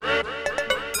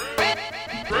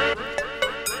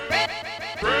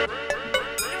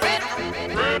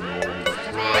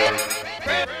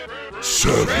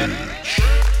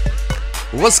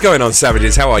What's going on,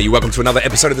 Savages? How are you? Welcome to another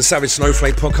episode of the Savage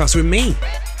Snowflake Podcast with me,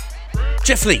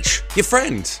 Jeff Leach, your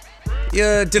friend,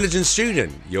 your diligent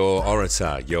student, your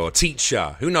orator, your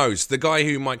teacher, who knows, the guy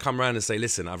who might come around and say,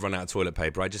 listen, I've run out of toilet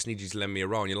paper, I just need you to lend me a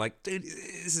roll. And you're like, dude,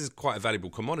 this is quite a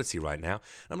valuable commodity right now.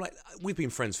 And I'm like, we've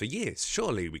been friends for years.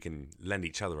 Surely we can lend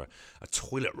each other a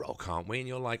toilet roll, can't we? And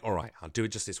you're like, all right, I'll do it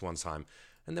just this one time.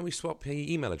 And then we swap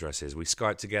email addresses. We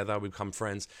Skype together. We become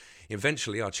friends.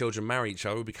 Eventually, our children marry each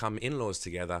other. We become in-laws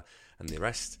together. And the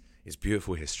rest is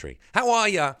beautiful history. How are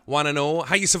you, one and all?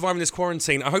 How are you surviving this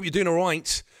quarantine? I hope you're doing all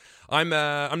right. I'm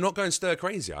not going stir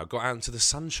crazy. I got out into the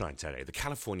sunshine today. The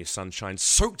California sunshine.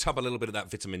 Soaked up a little bit of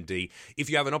that vitamin D. If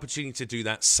you have an opportunity to do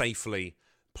that safely,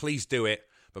 please do it.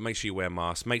 But make sure you wear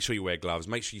masks. Make sure you wear gloves.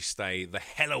 Make sure you stay the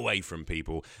hell away from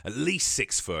people. At least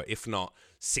 6 foot, if not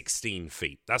 16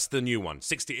 feet. That's the new one.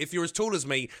 60. If you're as tall as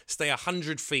me, stay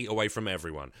 100 feet away from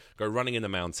everyone. Go running in the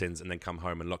mountains and then come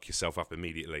home and lock yourself up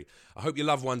immediately. I hope your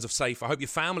loved ones are safe. I hope your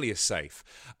family is safe.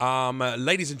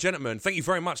 Ladies and gentlemen, thank you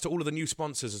very much to all of the new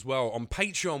sponsors as well. On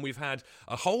Patreon, we've had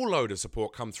a whole load of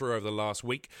support come through over the last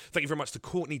week. Thank you very much to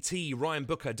Courtney T, Ryan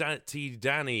Booker, Dirty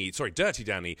Danny,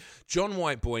 John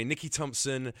Whiteboy, Nikki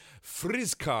Thompson,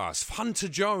 Frizzcast, Hunter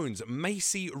Jones,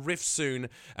 Macy Riffsoon,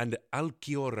 and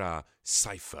Alkiora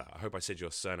Cypher. I hope I said your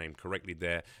surname correctly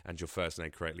there and your first name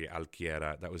correctly,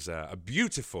 Alkiera. That was a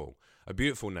beautiful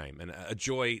name and a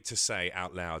joy to say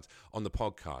out loud on the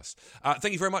podcast.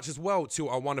 Thank you very much as well to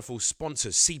our wonderful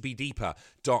sponsors,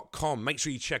 cbdeeper.com. Make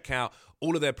sure you check out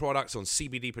all of their products on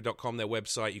cbdeeper.com, their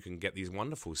website. You can get these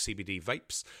wonderful CBD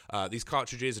vapes. These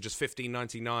cartridges are just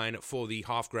 $15.99 for the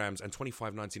half grams and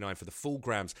 $25.99 for the full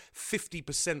grams.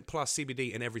 50% plus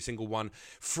CBD in every single one.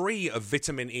 Free of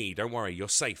vitamin E. Don't worry, you're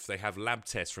safe. They have lab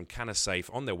tests from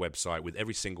CanaSafe on their website with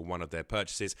every single one of their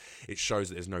purchases. It shows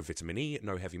that there's no vitamin E,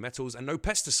 no heavy metals, and no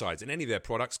pesticides in any of their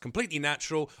products. Completely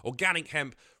natural, organic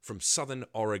hemp from Southern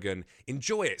Oregon.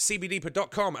 Enjoy it.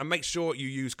 cbdeeper.com, and make sure you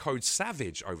use code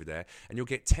SAVAGE over there and you'll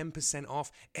get 10%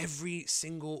 off every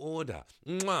single order.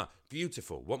 Mwah.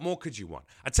 Beautiful. What more could you want?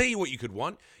 I tell you what you could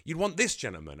want. You'd want this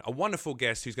gentleman, a wonderful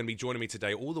guest who's going to be joining me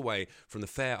today all the way from the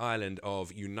fair island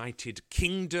of United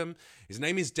Kingdom. His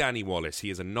name is Danny Wallace. He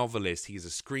is a novelist. He is a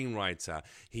screenwriter.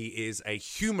 He is a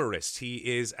humorist. He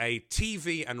is a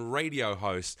TV and radio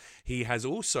host. He has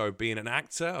also been an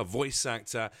actor, a voice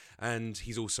actor, and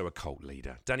he's also a cult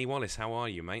leader. Danny Wallace, how are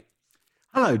you, mate?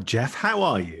 Hello, Jeff. How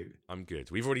are you? I'm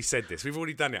good. We've already said this. We've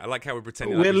already done it. I like how we're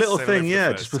pretending. Weird little thing,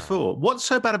 yeah, just before. What's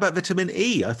so bad about vitamin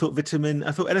E? I thought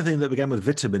anything that began with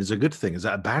vitamin is a good thing. Is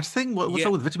that a bad thing? What's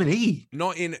wrong with vitamin E?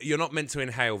 You're not meant to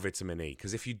inhale vitamin E,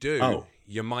 because if you do,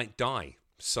 you might die.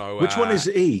 So which one is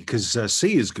E? Because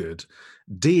C is good.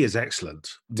 D is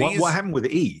excellent. What happened with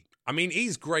E? I mean,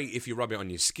 E's great if you rub it on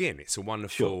your skin. It's a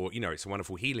wonderful, it's a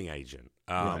wonderful healing agent.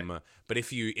 Right. But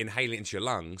if you inhale it into your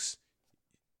lungs,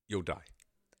 you'll die.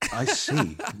 I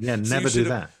see. Yeah, never do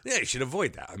that. Yeah, you should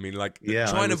avoid that. I mean, try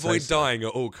and avoid dying at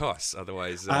all costs.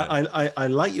 Otherwise, I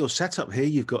like your setup here.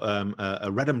 You've got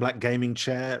a red and black gaming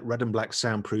chair, red and black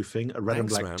soundproofing, a red and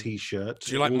black T-shirt.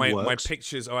 Do you like my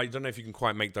pictures? Oh, I don't know if you can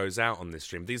quite make those out on this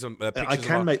stream. These are pictures. I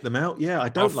can make them out. Yeah, I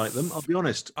don't like them. I'll be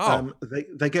honest.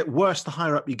 They get worse the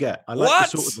higher up you get. I like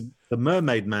the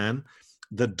mermaid man,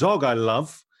 the dog I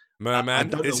love. Merman. I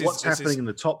don't know what's happening in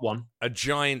the top one. A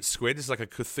giant squid. It's like a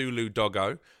Cthulhu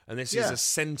doggo. And this is a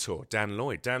centaur, Dan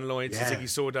Lloyd. Dan Lloyd, Ziggy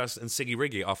Sawdust, and Siggy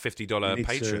Riggy are $50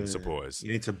 Patreon supporters.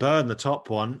 You need to burn the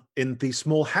top one in the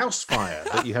small house fire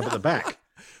that you have at the back.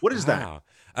 What is that?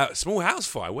 Small house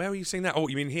fire? Where are you seeing that? Oh,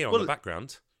 you mean here on the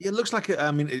background? It looks like,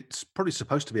 it's probably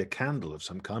supposed to be a candle of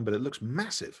some kind, but it looks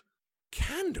massive.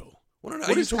 Candle?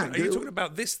 Are you talking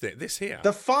about this here?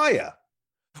 The fire.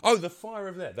 Oh, the fire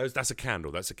over there. That's a candle.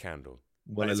 That's a candle.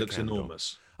 Well, it looks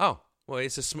enormous. Oh, well,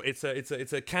 it's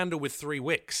a candle with 3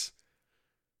 wicks.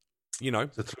 You know,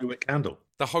 it's a 3-wick candle.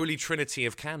 The holy trinity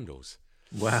of candles.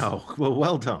 Wow.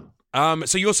 Well done.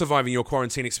 So you're surviving your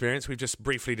quarantine experience. We've just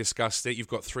briefly discussed it. You've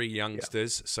got 3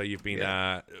 youngsters, so you've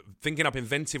been thinking up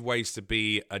inventive ways to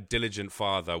be a diligent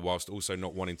father whilst also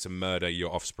not wanting to murder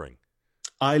your offspring.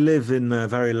 I live in a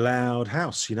very loud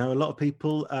house. A lot of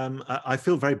people, I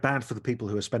feel very bad for the people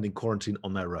who are spending quarantine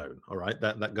on their own. All right.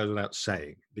 That goes without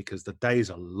saying, because the days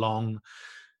are long.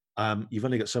 You've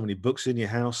only got so many books in your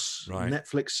house. Right.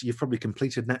 Netflix, you've probably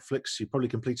completed Netflix. You've probably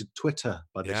completed Twitter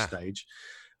by this stage.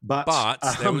 But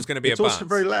there was going to be it's also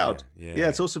very loud. Yeah,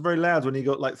 it's also very loud when you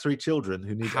got like 3 children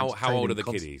who need How old are the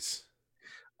kiddies?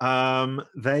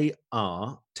 They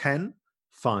are 10,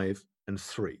 5, and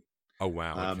 3. Oh,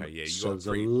 wow. Okay, yeah. So there's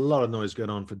a lot of noise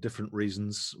going on for different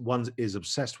reasons. One is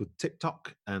obsessed with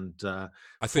TikTok and I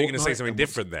thought you were going to say something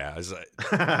different there. I was like,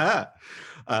 the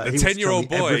the 10-year-old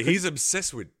boy, he's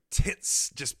obsessed with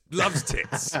tits, just loves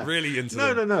tits, really into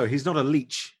them. No. He's not a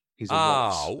leech. He's a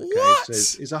waltz. Okay? What?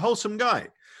 So he's a wholesome guy.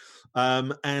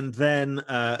 And then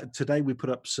today we've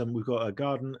got a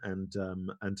garden,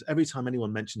 and every time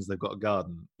anyone mentions they've got a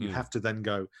garden, you have to then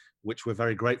go, which we're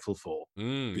very grateful for.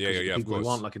 Yeah, people of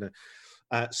course. who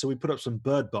aren't so we put up some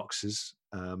bird boxes,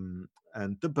 and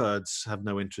the birds have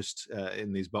no interest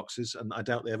in these boxes, and I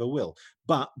doubt they ever will.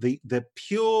 But the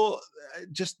pure,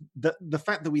 just the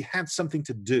fact that we had something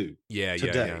to do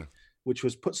today, which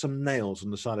was put some nails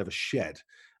on the side of a shed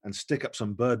and stick up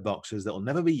some bird boxes that will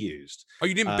never be used. Oh,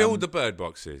 you didn't build the bird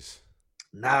boxes?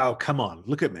 No, come on,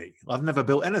 look at me. I've never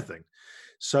built anything.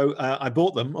 So I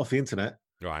bought them off the internet.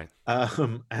 Right.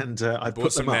 And I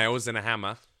bought some nails and a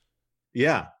hammer.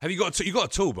 Yeah. Have you got a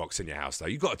toolbox in your house though?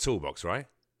 You've got a toolbox, right?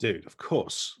 Dude, of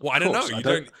course. Well, I don't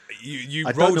know. You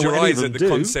rolled your eyes at the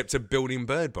concept of building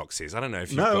bird boxes. I don't know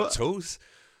if you've got tools.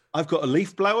 I've got a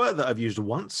leaf blower that I've used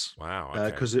once. Wow.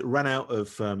 Because it ran out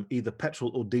of either petrol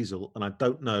or diesel, and I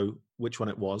don't know which one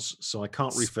it was, so I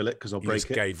can't refill it because I'll break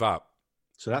it. Gave up.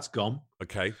 So that's gone.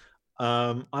 Okay.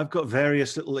 I've got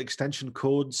various little extension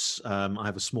cords. I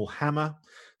have a small hammer.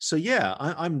 So yeah,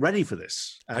 I'm ready for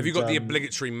this. And, have you got the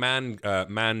obligatory man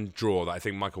drawer that I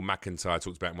think Michael McIntyre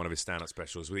talks about in one of his stand-up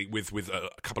specials, with a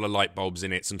couple of light bulbs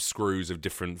in it, some screws of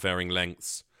different varying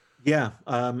lengths? Yeah.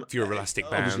 A few elastic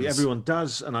bands. Obviously, everyone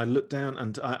does. And I look down,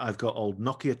 and I've got old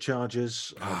Nokia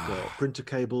chargers. I've got printer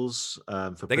cables.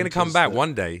 They're going to come back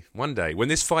one day. One day. When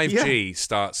this 5G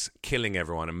starts killing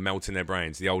everyone and melting their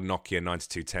brains, the old Nokia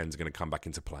 9210s are going to come back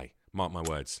into play. Mark my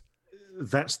words.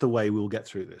 That's the way we'll get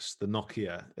through this. The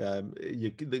Nokia.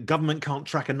 The government can't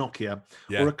track a Nokia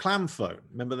or a clam phone.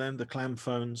 Remember them? The clam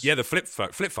phones? Yeah, the flip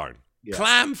phone. Yeah.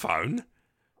 Clam phone?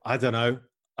 I don't know.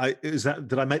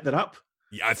 Did I make that up?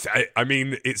 Yeah, I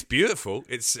mean, it's beautiful.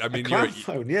 A clam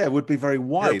phone, it would be very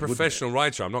wide. You're a professional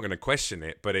writer. I'm not going to question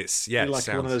it, but it's like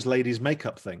one of those ladies'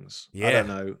 makeup things. Yeah. I don't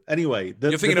know. Anyway,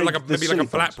 you're thinking of maybe like a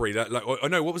BlackBerry.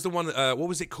 What was the one? What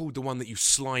was it called? The one that you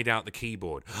slide out the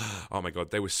keyboard. Oh my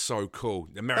god, they were so cool.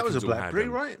 Americans that was a BlackBerry,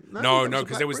 right? No,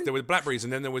 because there were BlackBerries,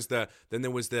 and then there was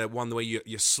the one where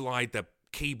you slide the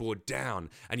keyboard down,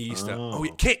 and you used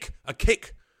to kick.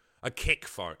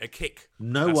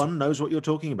 No one knows what you're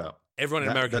talking about. Everyone in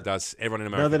America does. Everyone in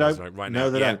America does right now.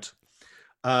 No, they don't.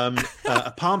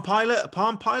 A Palm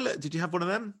Pilot. Did you have one of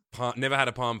them? Never had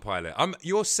a Palm Pilot.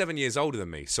 You're 7 years older than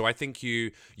me, so I think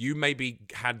you maybe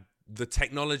had the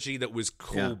technology that was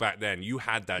cool back then. You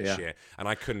had that shit, and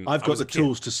I couldn't. I've got the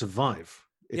tools to survive.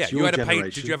 You had a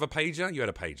pager. Did you have a pager? You had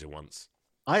a pager once.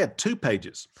 I had 2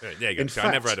 pagers. There you go.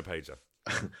 I never had a pager.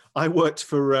 I worked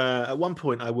for at one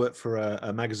point. I worked for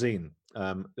a magazine.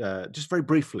 Just very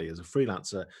briefly as a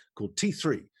freelancer called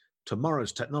T3,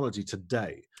 Tomorrow's Technology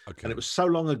Today. Okay. And it was so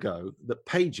long ago that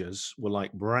pagers were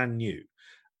like brand new.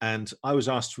 And I was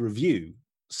asked to review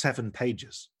 7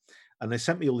 pages. And they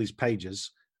sent me all these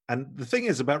pages. And the thing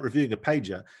is about reviewing a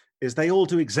pager is they all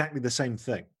do exactly the same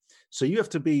thing. So you have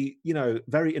to be,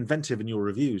 very inventive in your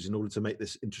reviews in order to make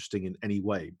this interesting in any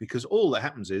way. Because all that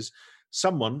happens is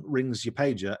someone rings your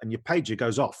pager and your pager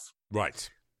goes off. Right.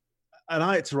 And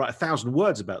I had to write 1,000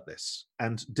 words about this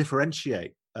and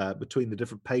differentiate between the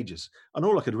different pages. And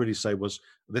all I could really say was,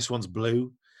 this one's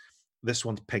blue, this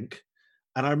one's pink.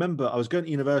 And I remember I was going to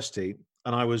university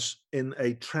and I was in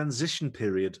a transition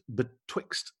period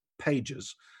betwixt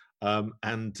pages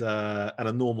and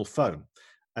a normal phone.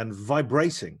 And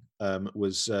vibrating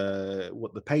was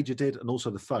what the pager did and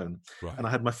also the phone. Right. And I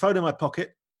had my phone in my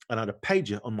pocket and I had a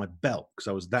pager on my belt because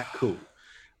I was that cool.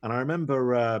 And I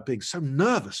remember being so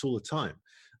nervous all the time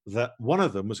that one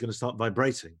of them was going to start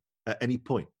vibrating at any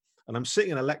point. And I'm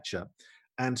sitting in a lecture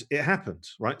and it happened,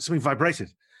 right? Something vibrated.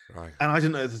 Right. And I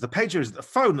didn't know the pager is the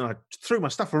phone. And I threw my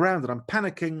stuff around and I'm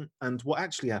panicking. And what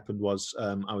actually happened was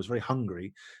I was very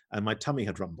hungry and my tummy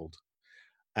had rumbled.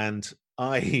 And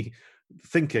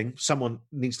thinking someone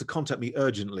needs to contact me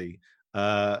urgently,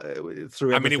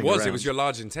 through everything it was around. Your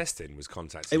large intestine was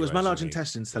contacting. It was my large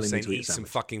intestine telling me to eat some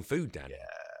fucking food, Dan. Yeah.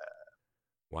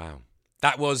 Wow.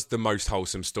 That was the most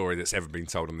wholesome story that's ever been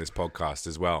told on this podcast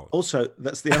as well. Also,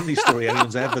 that's the only story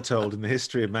anyone's ever told in the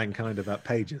history of mankind about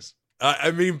pages.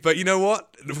 But you know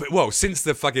what? Well, since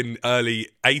the fucking early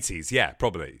 80s, yeah,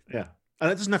 probably. Yeah. And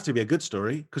it doesn't have to be a good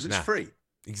story because it's free.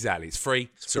 Exactly. It's free.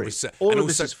 It's free. All of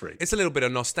this is free. It's a little bit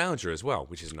of nostalgia as well,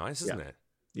 which is nice, isn't it?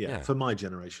 Yeah. For my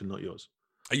generation, not yours.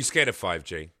 Are you scared of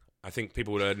 5G? I think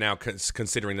people are now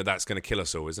considering that that's going to kill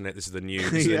us all, isn't it? This is the new.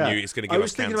 This is the new. It's going to give us cancer. I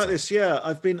was thinking about this. Yeah,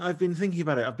 I've been thinking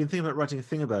about it. I've been thinking about writing a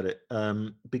thing about it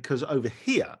because over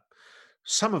here,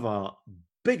 some of our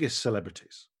biggest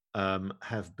celebrities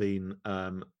have been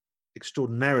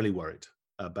extraordinarily worried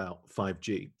about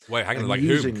 5G. Wait, hang on, like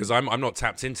who? Because I'm not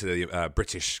tapped into the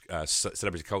British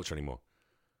celebrity culture anymore.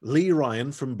 Lee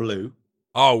Ryan from Blue.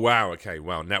 Oh wow, okay,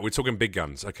 wow. Now we're talking big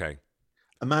guns. Okay.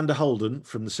 Amanda Holden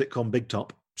from the sitcom Big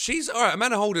Top. She's all right.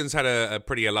 Amanda Holden's had a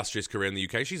pretty illustrious career in the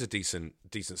UK. She's a decent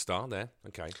star there.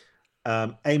 Okay.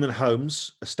 Eamon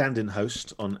Holmes, a stand-in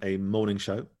host on a morning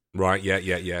show. Right.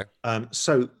 Yeah.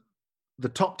 So the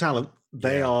top talent,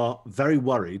 they are very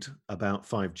worried about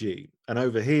 5G. And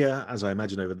over here, as I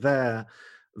imagine over there,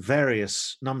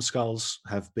 various numbskulls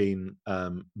have been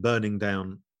burning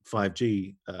down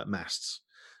 5G masts.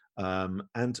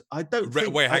 And I don't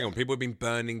think... Wait, hang on. People have been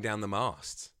burning down the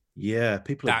masts. Yeah,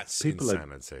 That's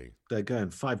insanity. They're going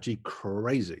 5G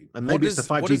crazy. And maybe it's the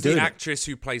 5G what does the doing actress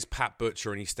who plays Pat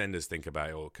Butcher in EastEnders think about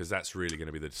it all? Because that's really going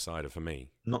to be the decider for me.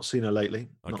 Not seen her lately.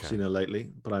 Okay. Not seen her lately,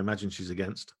 but I imagine she's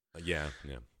against. Yeah.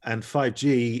 And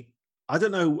 5G, I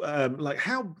don't know, like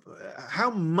how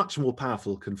much more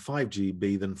powerful can 5G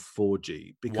be than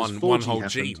 4G? Because one whole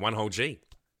G.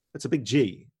 It's a big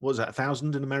G. What was that?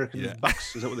 1,000 in American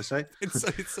bucks? Is that what they say?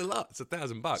 It's a lot. It's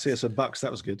 $1,000. See, it's $1.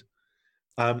 That was good.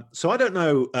 So I don't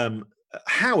know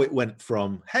how it went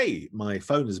from, hey, my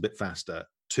phone is a bit faster,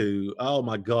 to, oh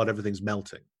my God, everything's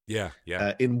melting. Yeah.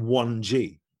 In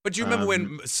 1G. But do you remember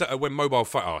when mobile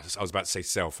phone? Oh, I was about to say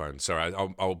cell phone. Sorry,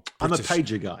 I'm a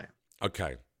pager guy.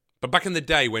 Okay, but back in the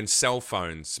day when cell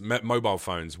phones, mobile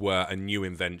phones were a new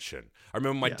invention. I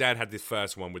remember my dad had this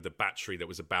first one with the battery that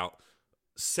was about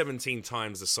 17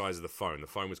 times the size of the phone. The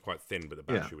phone was quite thin, but the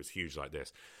battery was huge like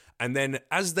this. And then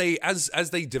as they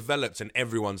developed and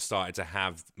everyone started to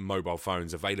have mobile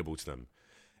phones available to them,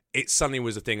 it suddenly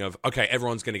was a thing of, okay,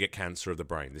 everyone's going to get cancer of the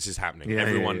brain. This is happening.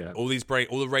 All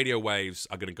the radio waves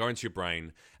are going to go into your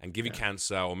brain and give you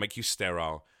cancer or make you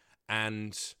sterile.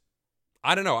 And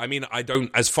I don't know. I mean, I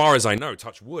don't, as far as I know,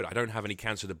 touch wood, I don't have any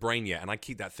cancer of the brain yet. And I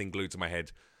keep that thing glued to my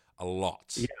head a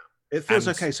lot. Yeah, it feels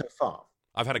okay so far.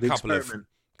 I've had a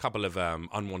couple of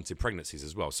unwanted pregnancies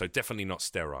as well. So definitely not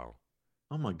sterile.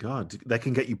 Oh my God, they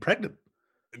can get you pregnant.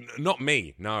 Not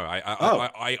me. No,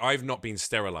 I've not been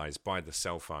sterilized by the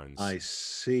cell phones. I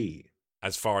see.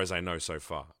 As far as I know so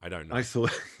far, I don't know. I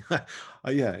thought,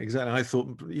 yeah, exactly. I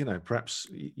thought, perhaps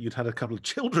you'd had a couple of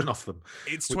children off them.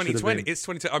 It's 2020. It's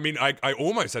 2020. I mean, I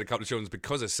almost had a couple of children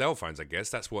because of cell phones. I guess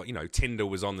that's what Tinder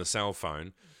was on the cell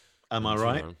phone. Am I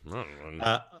right?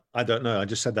 I don't know. I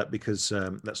just said that because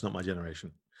that's not my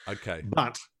generation. Okay,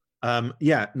 but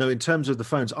in terms of the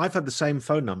phones, I've had the same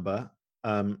phone number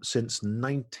since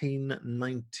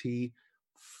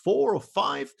 1994 or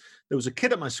 5. There was a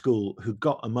kid at my school who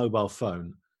got a mobile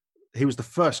phone. He was the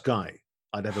first guy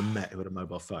I'd ever met who had a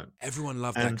mobile phone. Everyone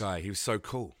loved that guy. He was so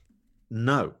cool.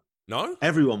 No.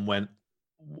 Everyone went,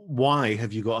 why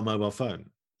have you got a mobile phone?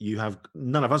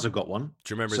 None of us have got one.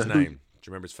 Do you remember his name? Do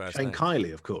you remember his first name? Shane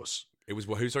Kiley, of course. It was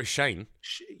who? Sorry, Shane.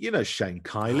 Shane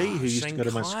Kiley, who used to go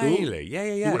to my school.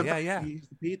 Yeah. He's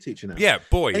the PE teacher now. Yeah,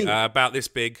 boy, about this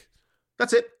big.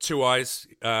 That's it. 2 eyes.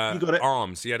 You got it.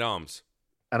 Arms. He had arms.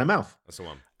 And a mouth. That's the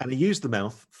one. And he used the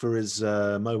mouth for his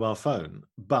mobile phone,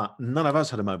 but none of us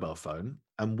had a mobile phone,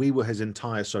 and we were his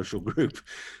entire social group.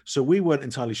 So we weren't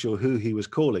entirely sure who he was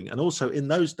calling. And also in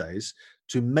those days,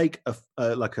 to make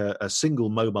a single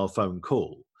mobile phone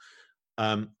call,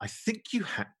 I think you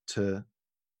had to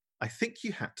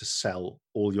sell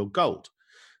all your gold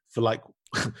for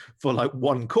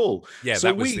one call. Yeah, so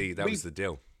that was the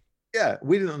deal. Yeah,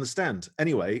 we didn't understand.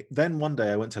 Anyway, then one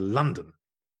day I went to London,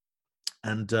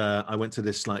 and I went to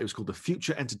this it was called the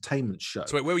Future Entertainment Show.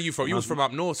 So wait, where were you from? You was from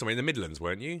up north, somewhere in the Midlands,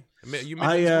 weren't you?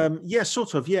 Yeah,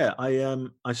 sort of. Yeah, I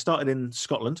started in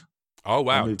Scotland. Oh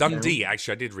wow, Dundee.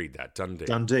 Actually, I did read that.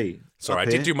 Dundee. Sorry, I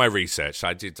did do my research.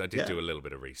 I did do a little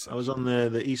bit of research. I was on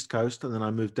the East Coast, and then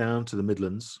I moved down to the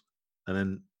Midlands, and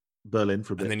then Berlin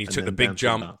for a bit. And then you took the big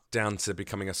jump down to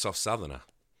becoming a soft Southerner.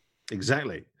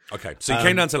 Exactly. Okay, so you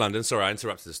came down to London. Sorry, I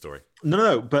interrupted the story.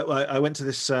 No, but I went to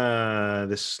this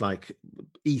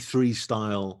E3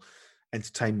 style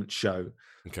entertainment show.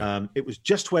 Okay. It was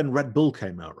just when Red Bull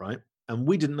came out, right? And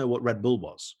we didn't know what Red Bull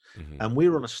was. Mm-hmm. And we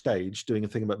were on a stage doing a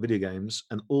thing about video games,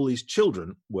 and all these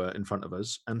children were in front of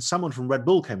us. And someone from Red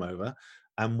Bull came over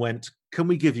and went, "Can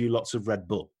we give you lots of Red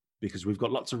Bull? Because we've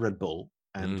got lots of Red Bull,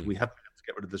 and we haven't been able to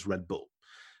get rid of this Red Bull."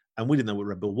 And we didn't know what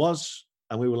Red Bull was.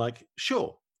 And we were like,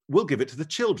 "Sure, we'll give it to the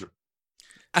children."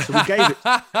 So we gave it.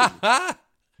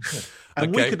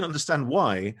 And we couldn't understand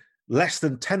why. Less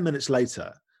than 10 minutes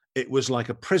later, it was like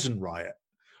a prison riot.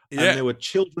 Yeah. And there were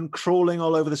children crawling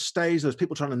all over the stage. There was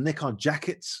people trying to nick our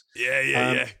jackets.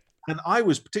 Yeah. And I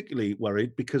was particularly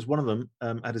worried because one of them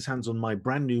had his hands on my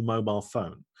brand new mobile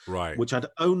phone, Right. which I'd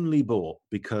only bought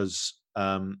because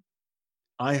I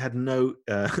had no...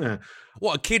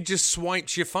 What, a kid just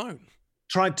swiped your phone?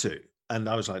 Tried to. And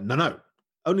I was like, no.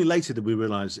 Only later did we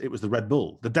realize it was the Red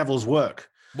Bull, the devil's work.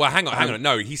 Well, hang on.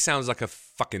 No, he sounds like a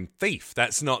fucking thief.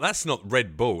 That's not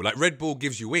Red Bull. Like, Red Bull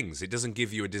gives you wings. It doesn't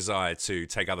give you a desire to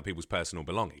take other people's personal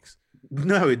belongings.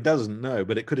 No, it doesn't. No,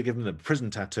 but it could have given them a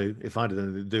prison tattoo if I'd had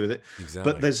anything to do with it.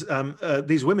 Exactly. But there's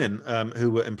these women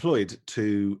who were employed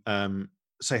to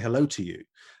say hello to you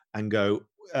and go,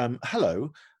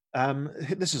 hello,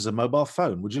 this is a mobile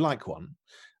phone. Would you like one?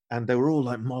 And they were all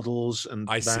like models. And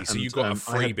I see. So and, you got a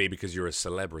freebie because you're a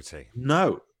celebrity.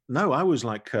 No, I was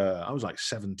like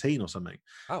 17 or something.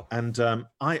 Oh. And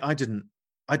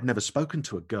I'd never spoken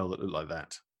to a girl that looked like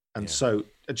that. And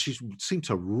and she seemed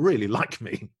to really like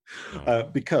me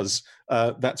because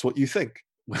that's what you think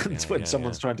when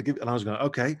someone's trying to give. And I was going,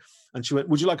 okay. And she went,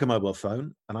 would you like a mobile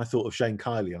phone? And I thought of Shane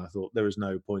Kiley, and I thought there is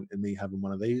no point in me having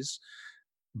one of these.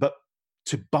 But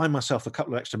to buy myself a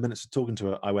couple of extra minutes of talking to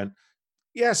her, I went,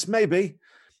 yes, maybe.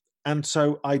 And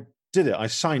so I did it. I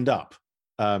signed up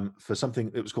for something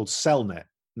that was called Cellnet.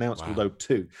 Now it's called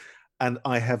O2. And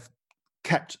I have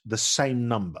kept the same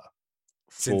number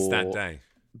since that day.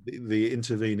 The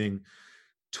intervening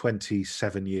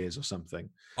 27 years or something.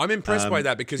 I'm impressed by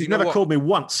that because she's never called me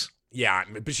once. Yeah,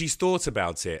 but she's thought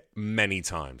about it many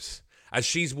times. As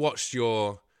she's watched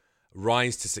your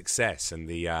rise to success and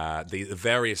the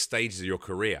various stages of your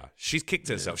career, she's kicked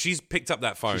herself. She's picked up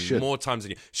that phone more times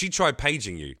than you. She tried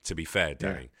paging you, to be fair,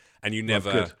 Danny, and you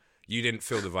never... You didn't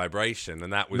feel the vibration,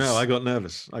 and that was... No, I got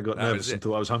nervous. I got nervous and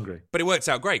thought I was hungry. But it worked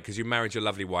out great because you married your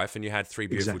lovely wife and you had 3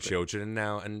 beautiful children, and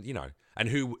now, and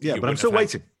who... Yeah, but I'm still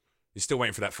waiting. You're still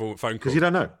waiting for that phone call? Because you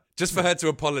don't know. Just for her to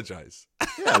apologise.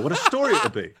 Yeah, what a story it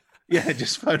would be. Yeah,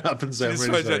 just phone up and say, I'm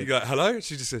really sorry. You go, hello?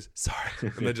 She just says, sorry,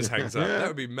 and then just hangs up. That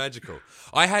would be magical.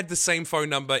 I had the same phone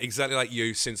number exactly like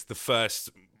you since the first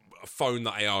phone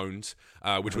that I owned,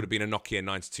 which would have been a Nokia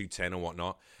 9210 or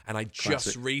whatnot. And I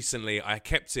just recently, I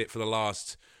kept it for the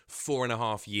last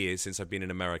 4.5 years since I've been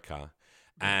in America.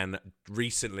 And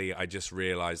recently I just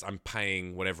realized I'm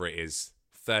paying whatever it is,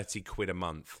 30 quid a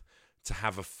month to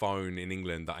have a phone in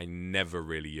England that I never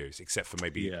really use, except for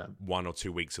maybe 1 or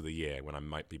 2 weeks of the year when I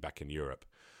might be back in Europe.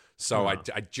 So I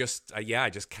just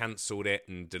cancelled it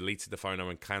and deleted the phone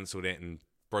number and cancelled it and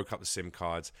broke up the SIM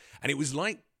cards. And it was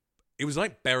like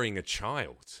burying a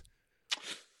child.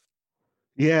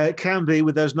 Yeah, it can be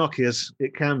with those Nokias.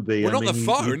 It can be. Well, not the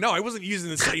phone. No, I wasn't using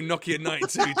the same Nokia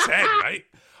 9210, right?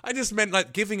 I just meant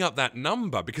like giving up that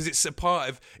number because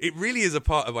it really is a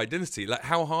part of identity. Like,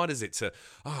 how hard is it to,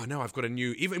 I've got a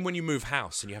new, even when you move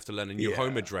house and you have to learn a new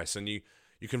home address and you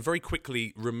can very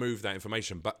quickly remove that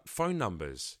information. But phone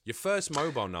numbers, your first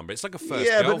mobile number, it's like a first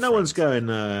girlfriend. But no one's going,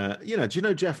 do you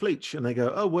know Jeff Leach? And they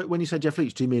go, oh, when you say Jeff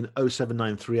Leach, do you mean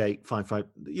 0793855?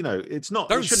 It's not.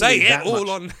 Don't say it all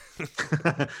on.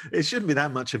 It shouldn't be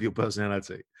that much of your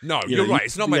personality. No, you're right.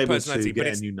 It's not my personality, but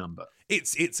it's a new number.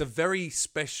 It's a very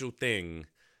special thing,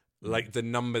 like the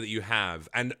number that you have.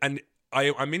 And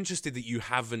I'm interested that you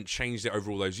haven't changed it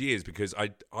over all those years because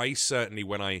I certainly,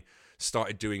 when I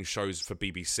started doing shows for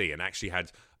BBC and actually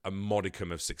had a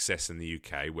modicum of success in the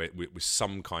UK with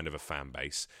some kind of a fan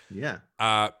base. Yeah.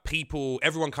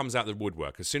 Everyone comes out of the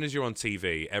woodwork. As soon as you're on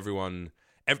TV,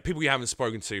 people you haven't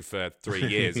spoken to for 3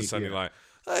 years are suddenly like,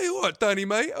 hey, what, Danny,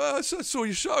 mate? I saw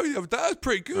your show the other day. That was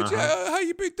pretty good. Yeah, how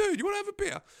you been doing? You want to have a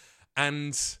beer?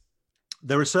 And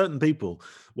there are certain people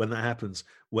when that happens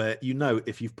where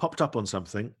if you've popped up on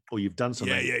something or you've done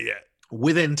something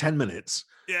within 10 minutes,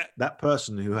 that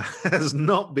person who has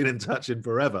not been in touch in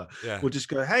forever will just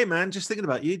go, hey, man, just thinking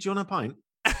about you. Do you want a pint?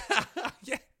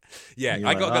 Yeah,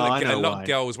 I got a lot of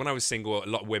girls, when I was single, a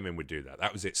lot of women would do that.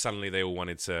 That was it. Suddenly they all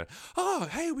wanted to,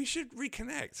 hey, we should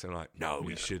reconnect. And I'm like, no,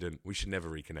 we shouldn't. We should never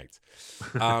reconnect.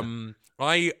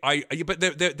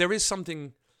 But there is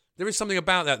something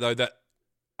about that, though, that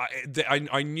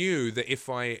I knew that if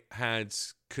I had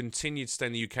continued to stay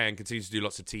in the UK and continued to do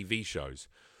lots of TV shows,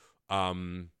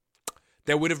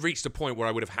 there would have reached a point where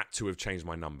I would have had to have changed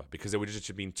my number because there would have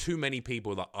just been too many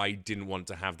people that I didn't want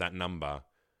to have that number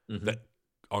that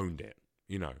owned it,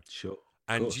 Sure.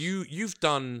 And you've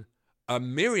done a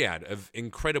myriad of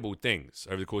incredible things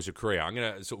over the course of your career. I'm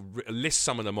going to sort of list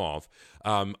some of them off.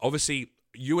 Obviously,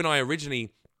 you and I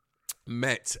originally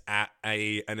met at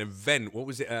an event. What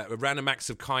was it? A Random Acts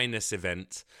of Kindness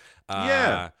event.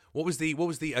 What was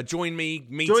the Join Me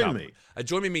meetup? Join Me. A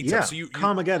Join Me meetup. Yeah. So you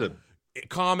Carmageddon.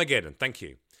 Carmageddon, thank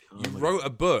you. You wrote a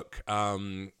book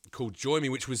called Join Me,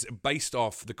 which was based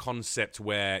off the concept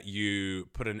where you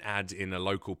put an ad in a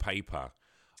local paper.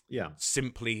 Yeah.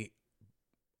 Simply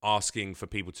asking for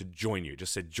people to join you. It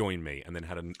just said join me and then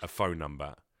had a phone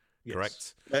number. Yes.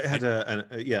 Correct? It had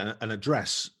an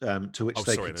address to which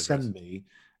they could send me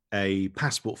a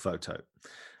passport photo.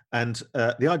 And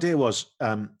the idea was,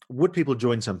 would people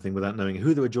join something without knowing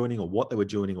who they were joining or what they were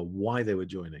joining or why they were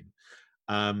joining?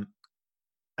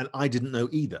 And I didn't know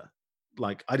either.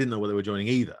 Like, I didn't know what they were joining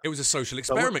either. It was a social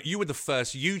experiment. You were the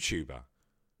first YouTuber.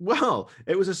 Well,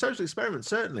 it was a social experiment,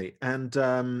 certainly. And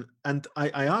I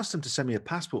asked them to send me a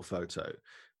passport photo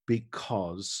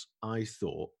because I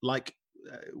thought, like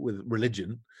with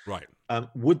religion, right?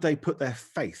 Would they put their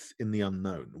faith in the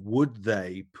unknown? Would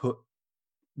they go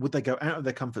out of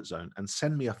their comfort zone and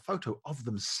send me a photo of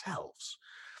themselves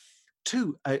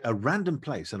to a random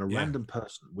place and a random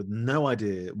person with no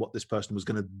idea what this person was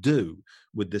going to do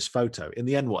with this photo? In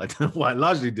the end, what I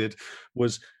largely did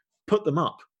was put them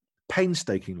up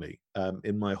painstakingly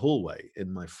in my hallway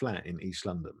in my flat in East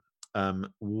London,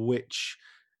 which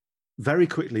very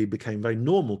quickly became very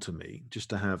normal to me just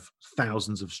to have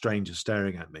thousands of strangers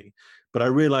staring at me. But I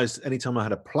realized anytime I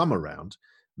had a plum around,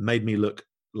 made me look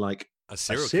like a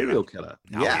serial killer.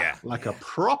 Oh, yeah, like a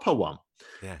proper one.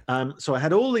 Yeah. So I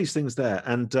had all these things there,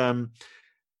 and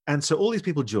so all these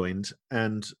people joined,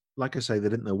 and like I say, they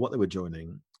didn't know what they were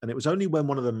joining, and it was only when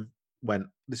one of them went,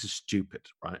 "This is stupid,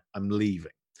 right? I'm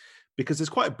leaving," because there's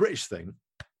quite a British thing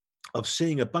of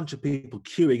seeing a bunch of people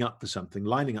queuing up for something,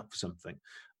 lining up for something,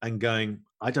 and going,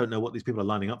 "I don't know what these people are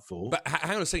lining up for." But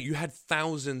hang on a second, you had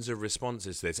thousands of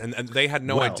responses to this, and they had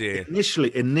no idea.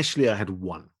 Initially, I had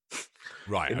one.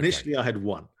 Right. Initially, I had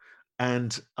one.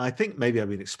 And I think maybe I've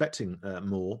been expecting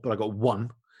more, but I got one.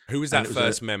 Who was that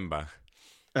first member?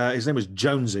 His name was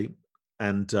Jonesy,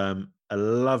 and a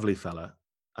lovely fella.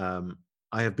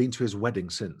 I have been to his wedding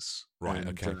since. Right,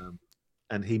 okay.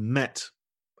 And he met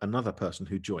another person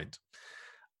who joined,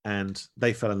 and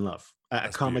they fell in love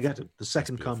at Carmageddon, the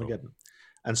second Carmageddon.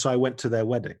 And so I went to their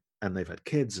wedding, and they've had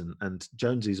kids, and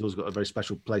Jonesy's always got a very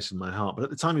special place in my heart. But at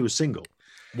the time, he was single.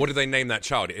 What did they name that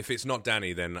child? If it's not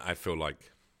Danny, then I feel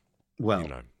like... Well,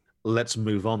 let's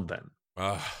move on then.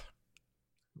 I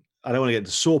don't want to get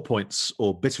into sore points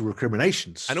or bitter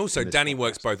recriminations. And also, Danny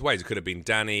works both ways. It could have been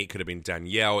Danny, it could have been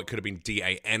Danielle, it could have been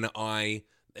Dani.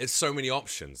 There's so many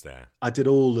options there. I did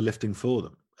all the lifting for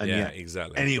them. And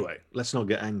exactly. Anyway, let's not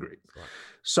get angry. Right.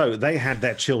 So they had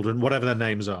their children, whatever their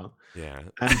names are. Yeah.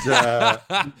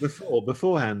 And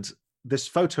beforehand, this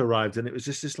photo arrived, and it was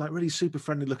just this like really super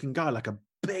friendly looking guy, like a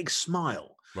big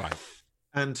smile. Right.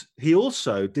 And he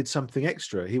also did something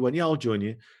extra. He went, "Yeah, I'll join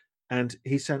you." And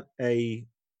he sent a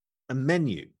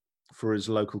menu for his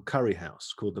local curry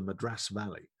house called the Madras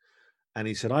Valley. And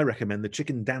he said, "I recommend the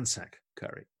chicken dansak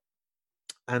curry."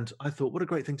 And I thought, what a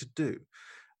great thing to do.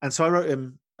 And so I wrote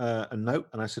him a note,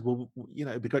 and I said, "Well,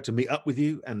 it'd be great to meet up with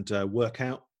you and work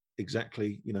out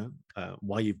exactly,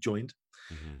 why you've joined."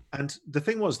 Mm-hmm. And the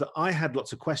thing was that I had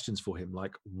lots of questions for him,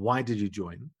 like, why did you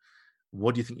join?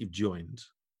 What do you think you've joined?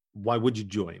 Why would you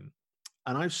join?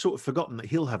 And I've sort of forgotten that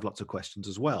he'll have lots of questions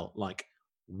as well, like,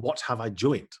 what have I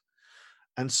joined?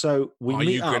 And so we Are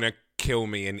meet you up. going to kill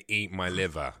me and eat my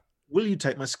liver? Will you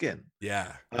take my skin?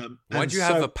 Yeah. Why do you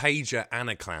have a pager and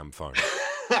a clam phone?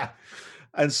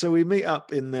 And so we meet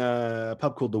up in a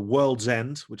pub called the World's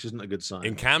End, which isn't a good sign.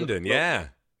 In Camden,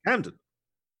 Camden.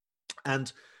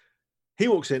 And he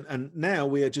walks in, and now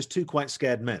we are just two quite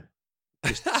scared men,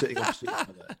 just sitting opposite each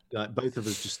other, like both of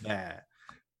us just there.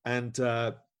 And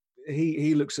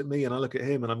he looks at me, and I look at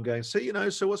him, and I'm going, so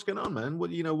what's going on, man?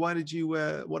 Why did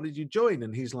you join?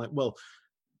 And he's like, well,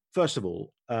 first of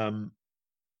all,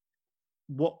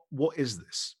 what is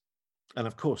this? And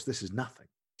of course, this is nothing.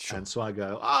 Sure. And so I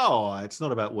go, oh, it's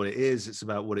not about what it is; it's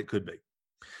about what it could be.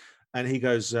 And he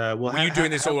goes, well, were you doing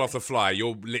this all off the fly?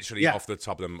 You're literally off the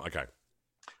top of them. Okay.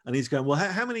 And he's going, well,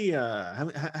 how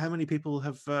many people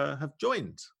have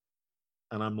joined?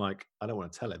 And I'm like, I don't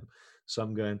want to tell him. So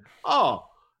I'm going, oh,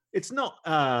 it's not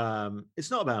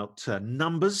about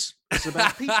numbers. It's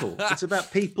about people. It's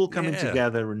about people coming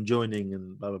together and joining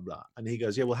and blah, blah, blah. And he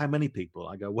goes, yeah, well, how many people?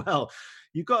 I go, well,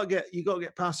 you got to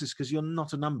get past this because you're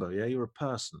not a number. Yeah, you're a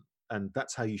person. And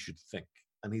that's how you should think.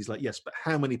 And he's like, yes, but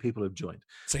how many people have joined?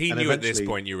 So he knew at this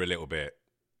point you were a little bit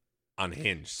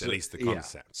unhinged, at least the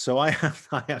concept. Yeah. So I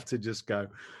have to just go,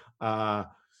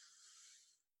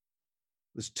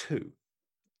 there's two.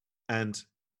 And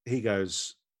he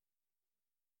goes,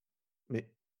 and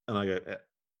I go,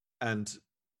 and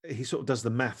he sort of does the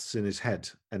maths in his head,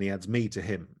 and he adds me to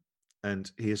him.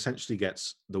 and he essentially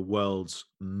gets the world's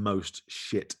most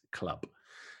shit club.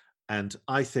 And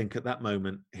I think at that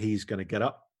moment, he's going to get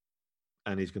up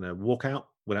and he's going to walk out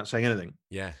without saying anything.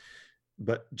 Yeah.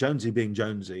 But Jonesy being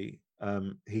Jonesy,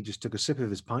 he just took a sip of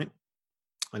his pint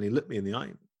and he looked me in the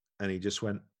eye and he just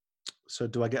went, "So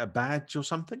do I get a badge or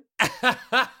something?" And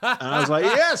I was like,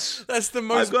 "Yes." That's the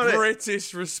most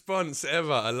British response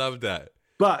ever. I love that.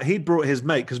 But he brought his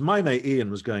mate, because my mate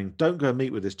Ian was going, "Don't go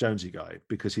meet with this Jonesy guy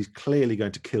because he's clearly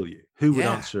going to kill you." Who would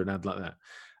answer an ad like that?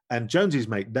 And Jonesy's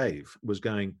mate Dave was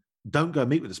going, "Don't go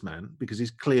meet with this man because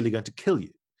he's clearly going to kill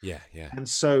you." Yeah, yeah. And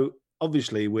so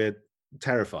obviously we're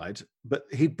terrified, but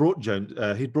he brought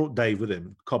Dave with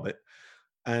him, Cobbett,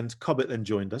 and Cobbett then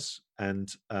joined us,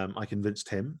 and I convinced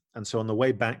him. And so on the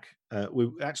way back, we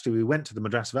went to the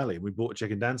Madras Valley and we bought a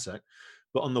chicken dansak.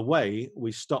 But on the way,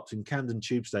 we stopped in Camden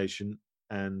Tube Station,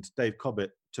 and Dave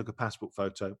Cobbett took a passport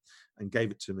photo and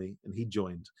gave it to me, and he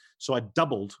joined. So I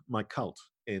doubled my cult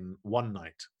in one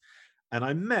night. And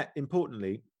I met,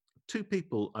 importantly, two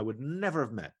people I would never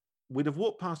have met. We'd have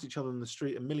walked past each other in the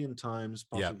street a million times,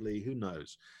 possibly, who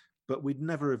knows. But we'd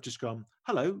never have just gone,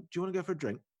 "Hello, do you want to go for a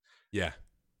drink?" Yeah.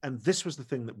 And this was the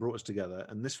thing that brought us together,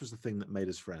 and this was the thing that made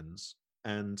us friends.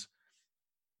 And,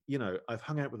 you know, I've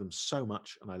hung out with them so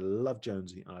much, and I love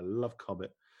Jonesy, and I love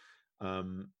Cobbett.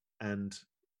 And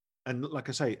like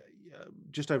I say,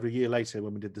 just over a year later,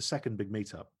 when we did the second big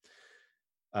meetup,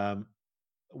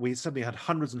 we suddenly had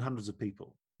hundreds and hundreds of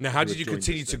people. Now, how did you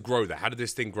continue to grow that? How did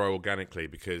this thing grow organically?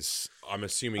 Because I'm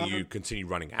assuming you continue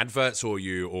running adverts, or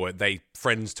they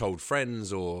friends told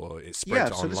friends, or it spread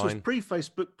to online. This was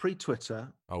pre-Facebook,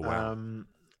 pre-Twitter. Oh wow!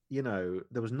 You know,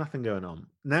 there was nothing going on.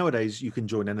 Nowadays, you can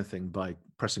join anything by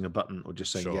pressing a button or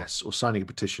just saying yes, or signing a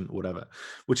petition or whatever.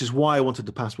 Which is why I wanted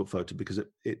the passport photo, because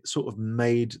it sort of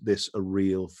made this a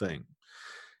real thing.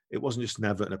 It wasn't just an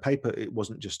advert in a paper. It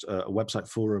wasn't just a website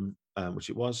forum, which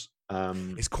it was.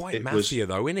 It's quite mafia,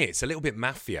 though, isn't it? It's a little bit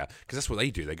mafia, because that's what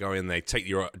they do. They go in, they take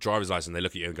your driver's license, they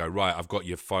look at you and go, "Right, I've got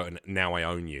your phone. Now I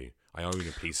own you. I own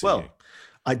a piece of you." Well,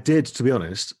 I did, to be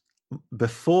honest.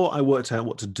 Before I worked out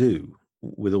what to do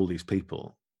with all these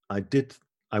people, I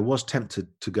was tempted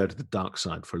to go to the dark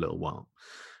side for a little while.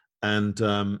 And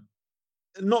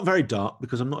not very dark,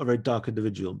 because I'm not a very dark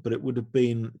individual, but it would have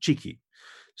been cheeky.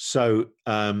 So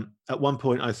at one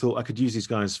point, I thought I could use these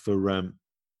guys for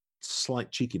slight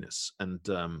cheekiness and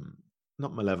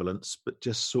not malevolence, but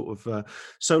just sort of a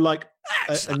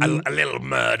little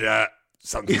murder,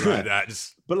 something like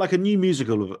that. But like a new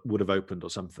musical would have opened or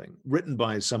something, written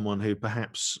by someone who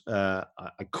perhaps I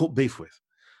caught beef with.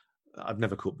 I've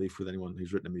never caught beef with anyone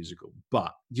who's written a musical,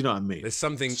 but you know what I mean. There's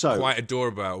something quite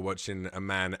adorable about watching a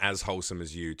man as wholesome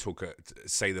as you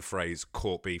say the phrase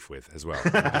 "caught beef with" as well.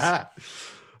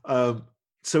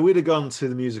 So we'd have gone to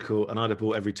the musical, and I'd have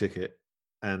bought every ticket,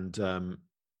 and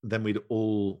then we'd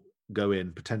all go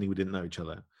in pretending we didn't know each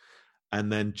other, and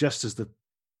then just as the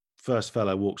first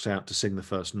fellow walks out to sing the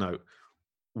first note,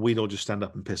 we'd all just stand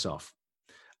up and piss off.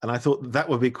 And I thought that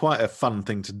would be quite a fun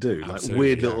thing to do. Absolutely, like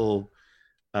weird little.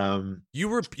 You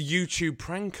were a YouTube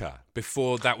pranker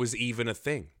before that was even a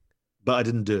thing. But I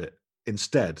didn't do it.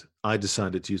 Instead, I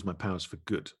decided to use my powers for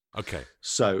good. Okay.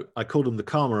 So I called them the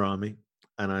Karma Army,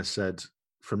 and I said,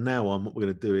 from now on, what we're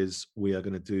going to do is we are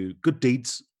going to do good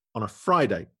deeds on a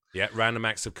Friday. Yeah, random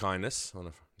acts of kindness.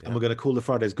 And we're going to call the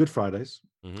Fridays Good Fridays.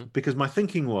 Mm-hmm. Because my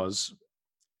thinking was,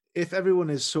 if everyone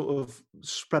is sort of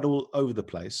spread all over the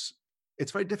place,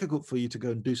 it's very difficult for you to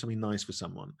go and do something nice for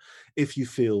someone if you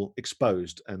feel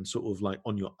exposed and sort of like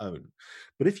on your own.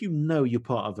 But if you know you're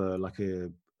part of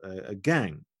a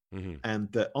gang, mm-hmm.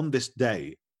 and that on this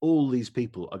day, all these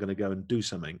people are going to go and do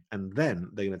something, and then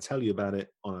they're going to tell you about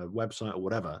it on a website or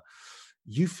whatever,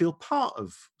 you feel part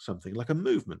of something like a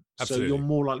movement. Absolutely. So you're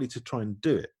more likely to try and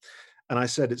do it. And I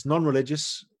said, it's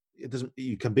non-religious.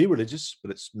 You can be religious,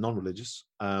 but it's non-religious.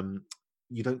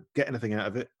 You don't get anything out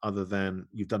of it other than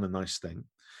you've done a nice thing.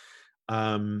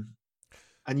 And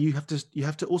you have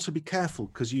to also be careful,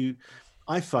 because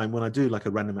I find when I do like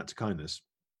a random act of kindness,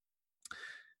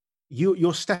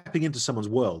 you're stepping into someone's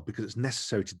world because it's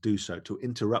necessary to do so, to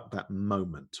interrupt that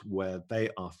moment where they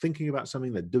are thinking about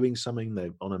something, they're doing something,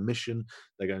 they're on a mission,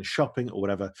 they're going shopping or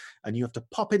whatever, and you have to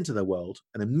pop into their world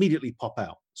and immediately pop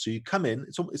out. So you come in,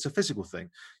 it's a physical thing.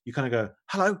 You kind of go,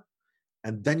 "Hello,"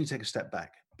 and then you take a step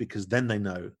back, because then they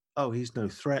know, oh, he's no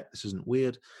threat, this isn't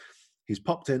weird. He's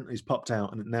popped in, he's popped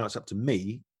out, and now it's up to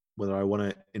me whether I want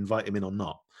to invite him in or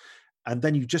not. And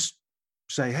then you just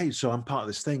say, "Hey, so I'm part of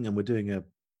this thing, and we're doing a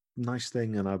nice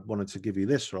thing, and I wanted to give you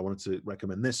this, or I wanted to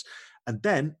recommend this." And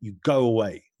then you go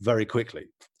away very quickly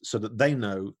so that they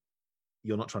know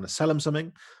you're not trying to sell them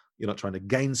something, You're not trying to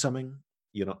gain something.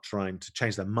 You're not trying to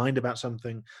change their mind about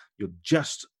something. You're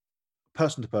just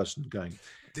person to person going,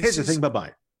 here's the thing,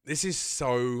 bye-bye. This is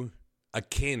so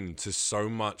akin to so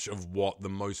much of what the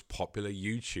most popular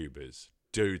YouTubers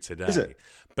do today. Is it?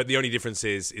 But the only difference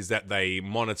is that they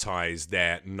monetize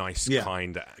their nice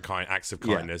kind acts of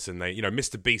kindness, and they,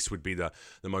 Mr. Beast would be the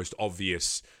most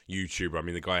obvious YouTuber. I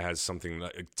mean, the guy has something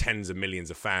like tens of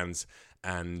millions of fans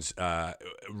and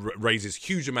raises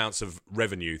huge amounts of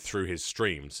revenue through his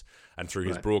streams and through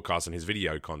his broadcasts and his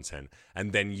video content,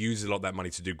 and then uses a lot of that money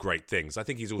to do great things. I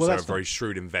think he's also a very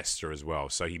shrewd investor as well.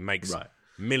 So he makes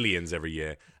millions every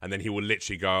year, and then he will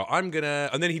literally go, and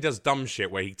then he does dumb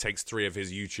shit where he takes 3 of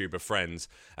his YouTuber friends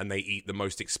and they eat the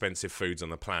most expensive foods on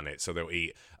the planet. So they'll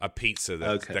eat a pizza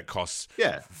that costs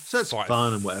so it's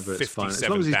fun and whatever, it's fine as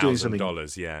long as he's doing something.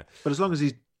 But as long as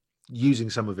he's using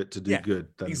some of it to do good,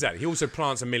 then... Exactly. He also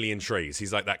plants 1 million trees.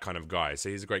 He's like that kind of guy, so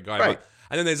he's a great guy.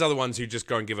 And then there's other ones who just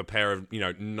go and give a pair of,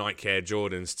 Nike Air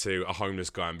Jordans to a homeless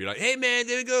guy and be like, hey man,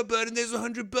 there you go, bud, and there's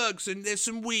 $100 and there's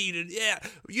some weed, and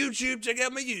YouTube, check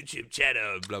out my YouTube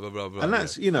channel, blah, blah, blah, blah. And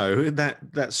that's,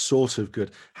 that's sort of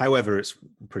good. However, it's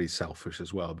pretty selfish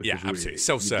as well, because absolutely. Really,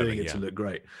 Self-serving, you're doing it to look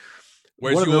great.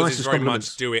 Whereas yours is very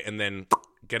much do it and then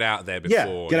get out of there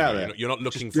before. Get out there. You're not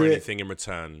looking for anything in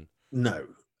return. No.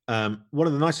 One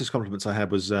of the nicest compliments I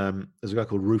had was there's a guy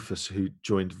called Rufus who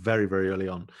joined very, very early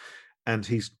on. And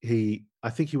I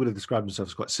think he would have described himself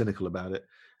as quite cynical about it.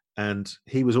 And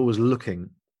he was always looking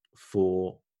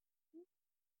for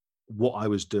what I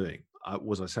was doing.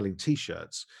 Was I selling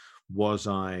T-shirts? Was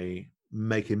I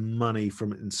making money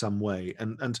from it in some way?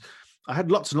 And I had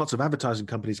lots and lots of advertising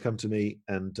companies come to me,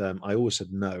 and I always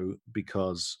said no,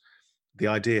 because the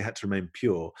idea had to remain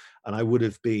pure. And I would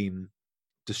have been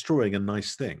destroying a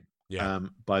nice thing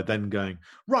by then going,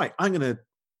 right, I'm going to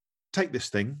take this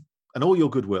thing and all your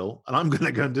goodwill, and I'm going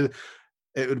to go and do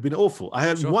it. Would have been awful. I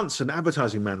had once an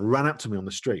advertising man ran up to me on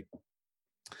the street,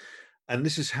 and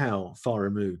this is how far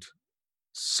removed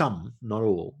some, not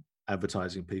all,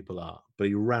 advertising people are. But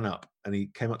he ran up and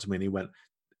he came up to me and he went,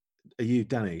 "Are you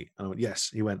Danny?" And I went, "Yes."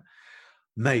 He went,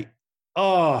 "Mate,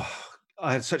 I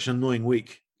had such an annoying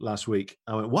week last week."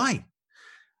 I went, "Why?"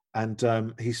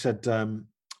 And he said,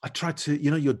 "I tried to,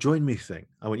 your Join Me thing."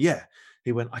 I went, "Yeah."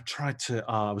 He went, "I tried to,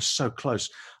 I was so close.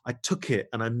 I took it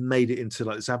and I made it into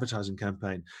like this advertising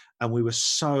campaign. And we were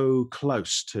so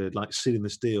close to like sealing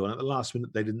this deal. And at the last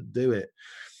minute, they didn't do it."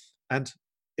 And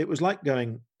it was like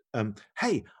going,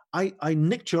 "Hey, I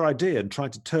nicked your idea and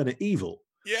tried to turn it evil.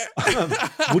 Yeah.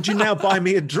 Would you now buy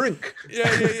me a drink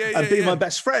and be my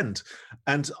best friend?"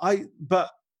 And a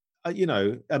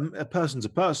person's a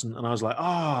person. And I was like,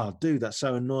 dude, that's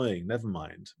so annoying. Never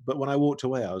mind. But when I walked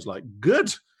away, I was like,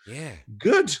 good. Yeah.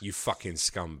 Good. You fucking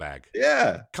scumbag.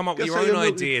 Yeah. Come up with your own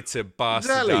idea to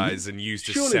bastardize and use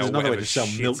to sell whatever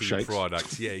shitty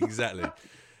products. Yeah, exactly.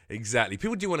 Exactly.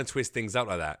 People do want to twist things up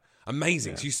like that.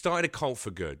 Amazing. Yeah. So you started a cult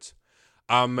for good.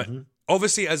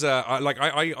 Obviously, as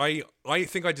I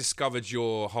think I discovered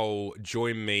your whole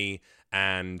Join Me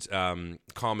and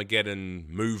Carmageddon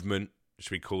movement,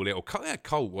 should we call it, or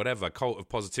cult, whatever, cult of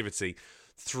positivity,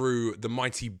 through the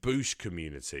Mighty Boosh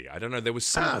community. I don't know. There was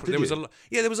some. There was a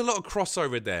lot of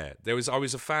crossover there. I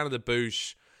was a fan of the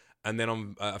Boosh, and then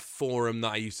on a forum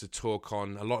that I used to talk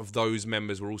on, a lot of those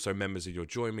members were also members of your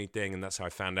Join Me thing, and that's how I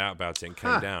found out about it and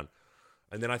came down.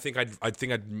 And then I think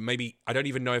I'd maybe, I don't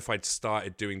even know if I'd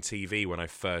started doing TV when I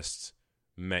first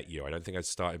met you. I don't think I'd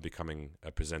started becoming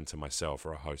a presenter myself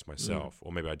or a host myself,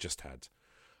 or maybe I just had.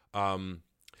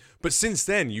 But since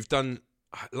then, you've done,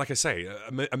 like I say,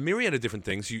 a myriad of different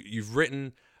things. You've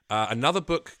written another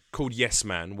book called Yes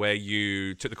Man, where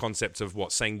you took the concept of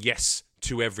saying yes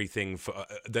to everything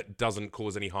that doesn't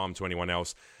cause any harm to anyone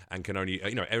else, and can only,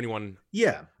 anyone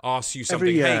asks you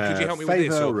something, hey, could you help me with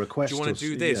this? Or do you want to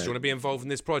do this? Do you want to be involved in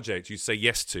this project? You say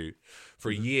yes to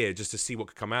for a year just to see what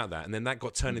could come out of that. And then that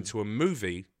got turned into a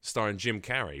movie starring Jim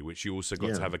Carrey, which you also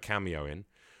got to have a cameo in,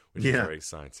 which is very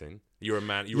exciting. You were a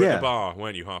man. You were at the bar,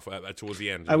 weren't you? Half towards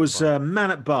the end. I was man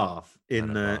at bar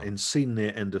in scene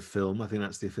near end of film. I think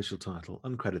that's the official title,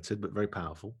 uncredited but very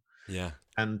powerful. Yeah.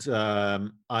 And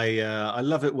I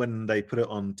love it when they put it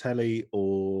on telly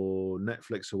or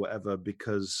Netflix or whatever,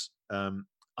 because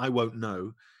I won't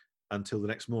know until the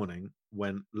next morning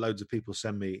when loads of people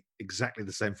send me exactly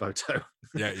the same photo.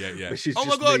 Yeah. Oh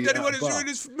my God, anyone is doing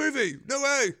this movie? No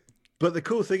way. But the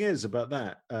cool thing is about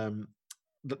that,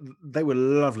 they were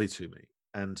lovely to me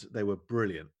and they were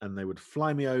brilliant, and they would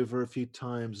fly me over a few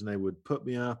times and they would put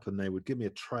me up and they would give me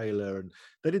a trailer, and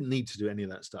they didn't need to do any of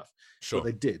that stuff. Sure. But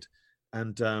they did.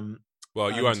 And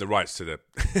Well, you own the rights to the.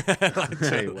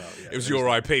 It was your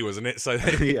IP, wasn't it? So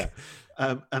yeah,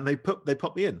 and they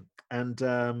popped me in,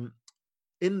 and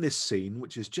in this scene,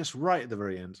 which is just right at the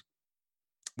very end.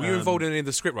 Were you involved in any of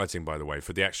the script writing, by the way,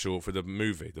 for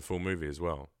the full movie as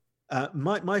well?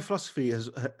 My philosophy is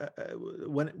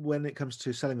when it comes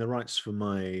to selling the rights for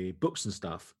my books and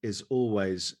stuff is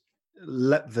always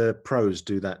let the pros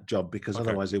do that job, because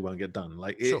otherwise it won't get done.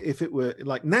 Like if it were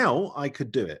like now, I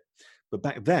could do it, but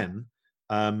back then,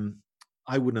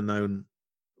 I wouldn't have known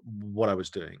what I was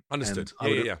doing. Understood.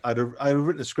 I'd have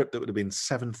written a script that would have been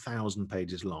 7,000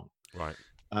 pages long. Right.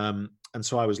 And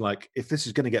so I was like, if this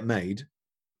is going to get made,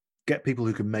 get people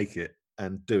who can make it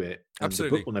and do it. And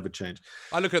Absolutely. The book will never change.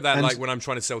 I look at that like when I'm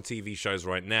trying to sell TV shows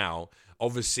right now.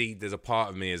 Obviously, there's a part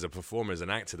of me as a performer, as an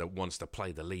actor, that wants to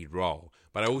play the lead role.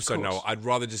 But I also know I'd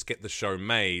rather just get the show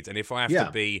made. And if I have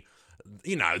to be,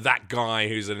 that guy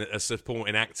who's a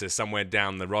supporting actor somewhere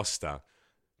down the roster,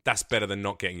 that's better than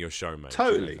not getting your show made.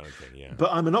 Totally. Kind of thing, yeah.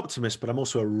 But I'm an optimist, but I'm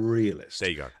also a realist.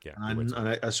 There you go. Yeah. And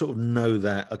I sort of know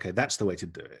that, okay, that's the way to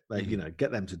do it. Like,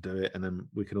 get them to do it, and then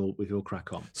we can all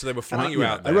crack on. So they were flying you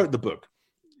out there. I wrote the book.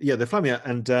 Yeah, they fly me out.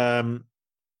 And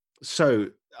so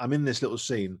I'm in this little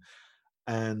scene,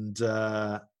 and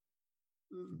there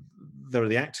are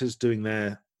the actors doing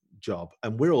their job,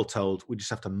 and we're all told we just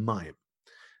have to mime.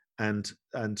 And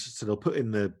so they'll put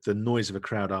in the noise of a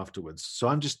crowd afterwards. So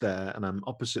I'm just there, and I'm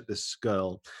opposite this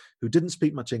girl who didn't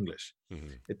speak much English,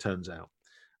 it turns out.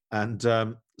 And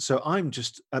so I'm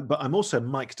just, but I'm also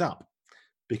mic'd up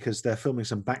because they're filming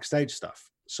some backstage stuff.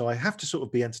 So I have to sort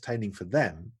of be entertaining for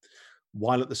them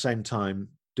while at the same time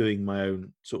doing my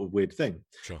own sort of weird thing.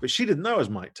 Sure. But she didn't know I was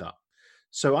mic'd up.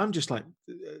 So I'm just like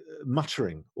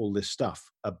muttering all this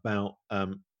stuff about,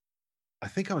 I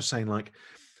think I was saying like,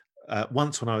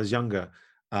 once when I was younger,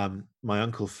 my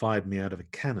uncle fired me out of a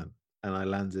cannon and I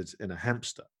landed in a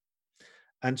hamster.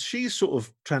 And she's sort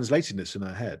of translating this in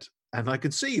her head. And I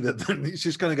could see that then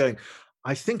she's kind of going,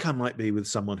 I think I might be with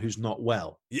someone who's not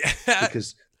well. Yeah.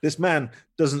 Because this man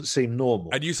doesn't seem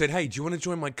normal. And you said, hey, do you want to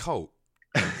join my cult?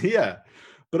 Yeah.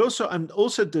 But also, I'm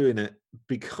also doing it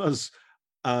because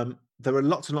there are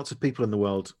lots and lots of people in the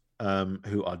world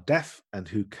who are deaf and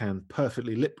who can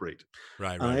perfectly lip read.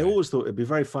 Right. I always thought it'd be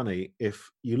very funny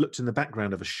if you looked in the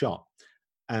background of a shot,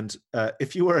 and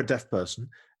if you were a deaf person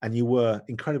and you were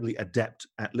incredibly adept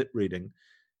at lip reading,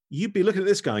 you'd be looking at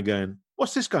this guy going,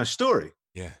 "What's this guy's story?"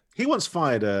 Yeah. He once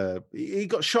fired he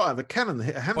got shot out of a cannon that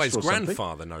hit a hamster. By his or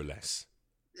grandfather, no less.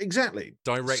 Exactly.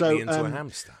 Directly into a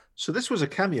hamster. So this was a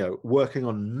cameo working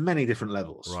on many different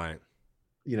levels. Right.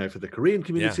 For the Korean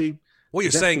community. Yeah. What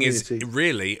you're saying is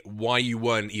really why you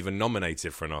weren't even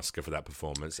nominated for an Oscar for that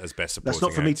performance as Best Supporting Actor.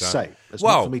 That's not for me to say.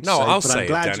 I'll say it,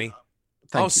 Danny.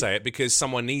 I'll say it because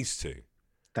someone needs to.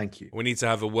 Thank you. We need to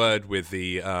have a word with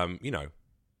the,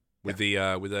 with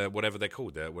the whatever they're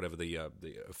called, whatever the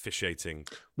officiating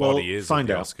body is. Find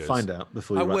of the out. Oscars. Find out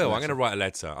before you. I will. I'm going to write a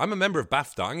letter. I'm a member of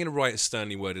BAFTA. I'm going to write a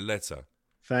sternly worded letter.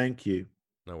 Thank you.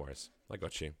 No worries. I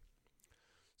got you.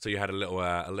 So you had a little,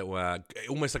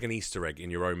 almost like an Easter egg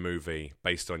in your own movie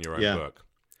based on your own book.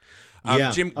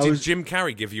 Did Jim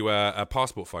Carrey give you a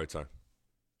passport photo?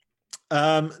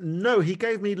 No, he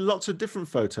gave me lots of different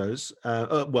photos.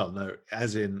 No,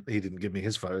 as in he didn't give me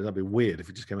his photos. That'd be weird if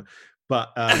he just came out.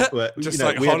 But just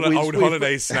old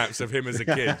holiday snaps of him as a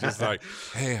kid, just like,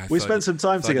 hey, we spent some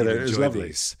time together. It was lovely.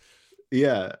 These.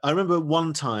 Yeah, I remember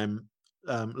one time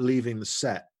leaving the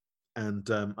set. And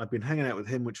I'd been hanging out with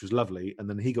him, which was lovely. And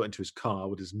then he got into his car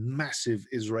with his massive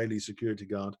Israeli security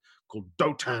guard called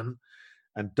Dotan.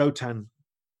 And Dotan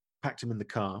packed him in the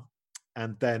car.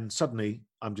 And then suddenly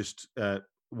I'm just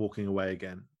walking away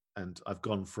again. And I've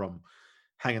gone from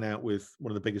hanging out with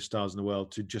one of the biggest stars in the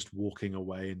world to just walking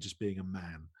away and just being a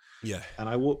man. Yeah. And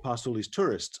I walk past all these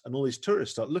tourists, and all these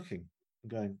tourists start looking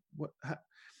and going, what?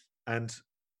 And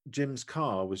Jim's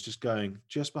car was just going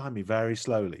just behind me very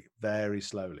slowly.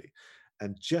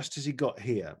 And just as he got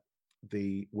here,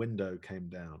 the window came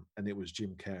down and it was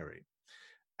Jim Carrey.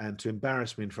 And to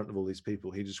embarrass me in front of all these people,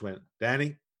 he just went,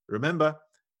 Danny, remember,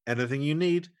 anything you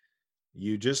need,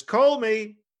 you just call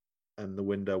me. And the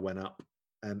window went up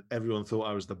and everyone thought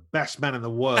I was the best man in the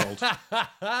world.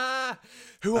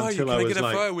 Who are you? Can I get a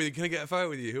photo with you? Can I get a photo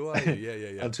with you? Who are you?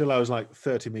 Yeah. Until I was like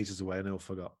 30 meters away and they all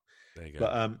forgot. There you go.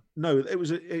 But no, it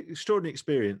was an extraordinary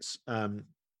experience.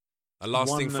 A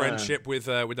lasting friendship with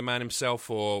the man himself,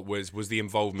 or was the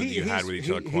involvement you had with each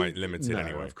other quite limited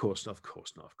anyway? Of course not.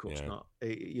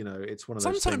 It's one of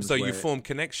those Sometimes things though you form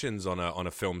connections on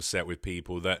a film set with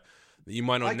people that you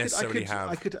might not necessarily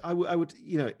have. I would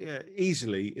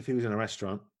easily, if he was in a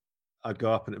restaurant, I'd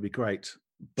go up and it'd be great.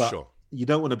 But sure. you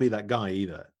don't want to be that guy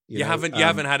either. You haven't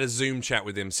had a Zoom chat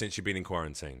with him since you've been in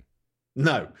quarantine.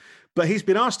 No, but he's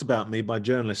been asked about me by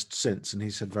journalists since, and he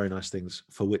said very nice things,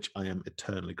 for which I am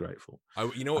eternally grateful.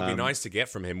 You know what would be nice to get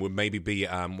from him would maybe be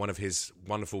one of his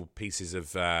wonderful pieces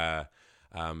of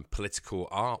political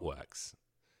artworks.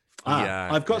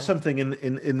 I've got something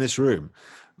in this room.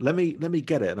 Let me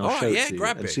get it, and I'll show it to you.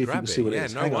 Grab and it, see if you can see what it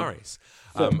is. No worries.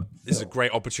 This is a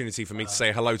great opportunity for me to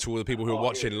say hello to all the people who are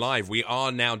watching live. We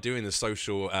are now doing the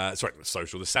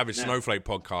the Savage Snowflake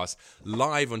podcast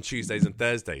live on Tuesdays and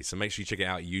Thursdays. So make sure you check it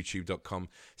out at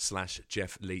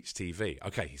youtube.com/Jeff Leach TV.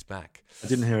 Okay, he's back. I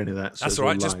didn't hear any of that. So that's all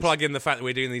right. Just plug in the fact that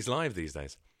we're doing these live these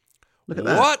days. Look at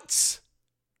that. What?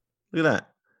 Look at that.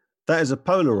 That is a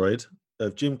Polaroid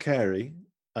of Jim Carrey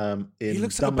in he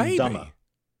looks Dumb like a baby. and Dumber.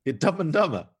 In Dumb and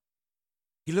Dumber.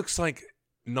 He looks like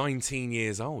 19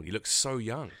 years old. He looks so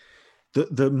young.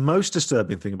 The most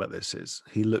disturbing thing about this is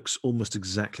he looks almost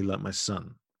exactly like my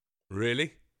son.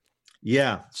 Really?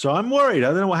 Yeah. So I'm worried. I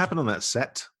don't know what happened on that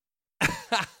set.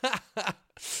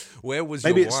 Where was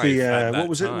maybe your it's wife the at that what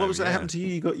was it? time? What was that happened to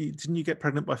you? Didn't you get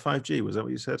pregnant by 5G? Was that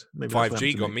what you said? Maybe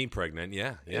 5G got me pregnant.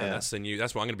 Yeah. That's the new.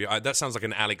 That's what I'm going to be. That sounds like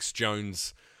an Alex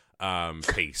Jones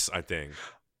piece. I think.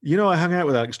 You know, I hung out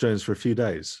with Alex Jones for a few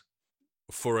days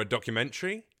for a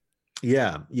documentary.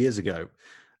 Yeah, years ago,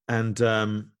 and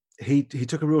he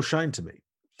took a real shine to me,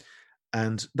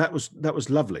 and that was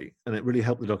lovely, and it really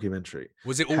helped the documentary.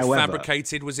 Was it all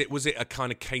fabricated? Was it a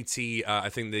kind of Katie? I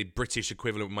think the British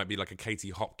equivalent might be like a Katie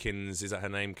Hopkins. Is that her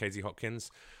name, Katie Hopkins?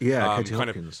 Yeah, Katie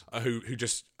Hopkins. Who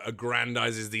just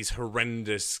aggrandizes these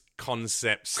horrendous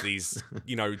concepts, these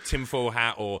tinfoil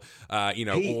hat or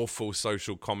awful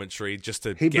social commentary just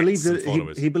to get some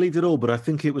followers. He believed it all, but I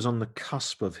think it was on the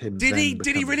cusp of him. Did he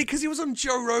really? Because he was on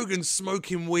Joe Rogan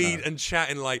smoking weed and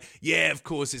chatting like, yeah, of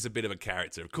course it's a bit of a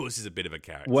character. Of course it's a bit of a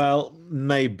character. Well,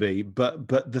 maybe, but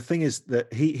the thing is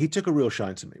that he took a real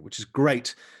shine to me, which is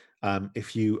great.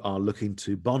 If you are looking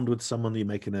to bond with someone you're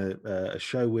making a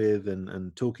show with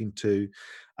and talking to.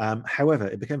 However,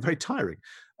 it became very tiring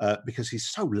because he's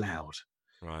so loud.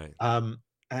 Right.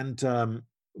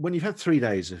 When you've had 3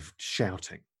 days of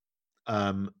shouting,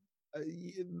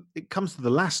 it comes to the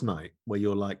last night where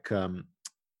you're like,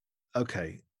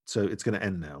 okay, so it's going to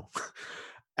end now.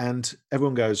 And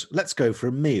everyone goes, let's go for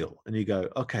a meal. And you go,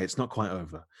 okay, it's not quite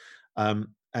over.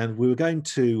 And we were going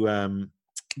to...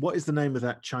 what is the name of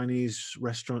that Chinese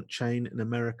restaurant chain in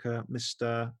America?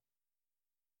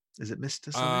 Is it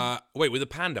Mr. something? Wait, with a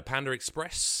Panda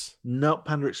Express? No,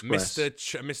 Panda Express.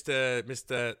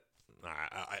 Mr.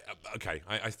 Okay,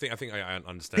 I think I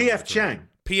understand. P.F. Chang.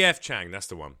 P.F. Chang, that's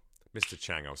the one. Mr.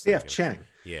 Chang, I was thinking. P.F. Chang.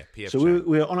 Yeah, P.F. So Chang.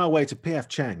 we were on our way to P.F.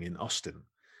 Chang in Austin,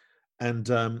 and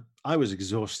I was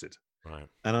exhausted. Right.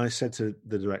 And I said to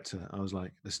the director, I was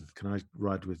like, listen, can I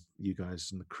ride with you guys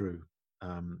and the crew?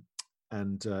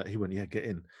 And he went, yeah, get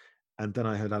in. And then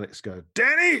I heard Alex go,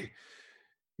 Danny,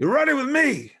 you're riding with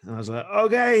me. And I was like,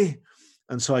 okay.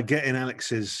 And so I get in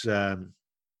Alex's,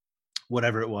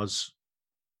 whatever it was,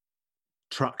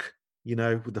 truck,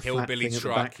 with the hillbilly flat thing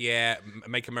truck, at the back. yeah.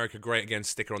 Make America Great Again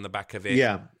sticker on the back of it.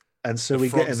 Yeah. And so we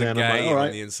get in there and I'm like, all right.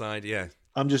 On the inside, yeah.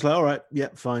 I'm just like, all right, yeah,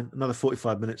 fine. Another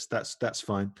 45 minutes, that's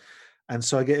fine. And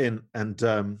so I get in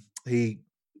and he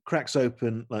cracks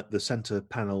open like the center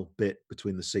panel bit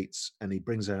between the seats and he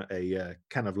brings out a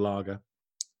can of lager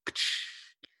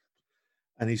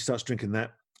and he starts drinking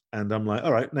that. And I'm like,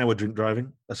 all right, now we're drink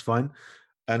driving. That's fine.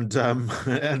 And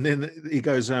and then he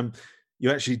goes, you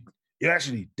actually,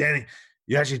 Danny,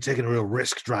 you're actually taking a real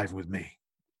risk driving with me.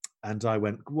 And I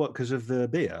went, what, because of the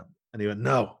beer? And he went,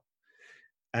 no.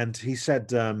 And he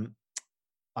said,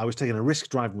 I was taking a risk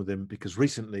driving with him because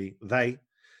recently they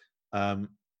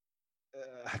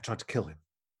had tried to kill him.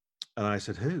 And I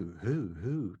said,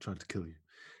 who tried to kill you?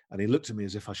 And he looked at me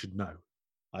as if I should know.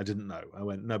 I didn't know. I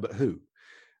went, no, but who?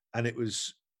 And it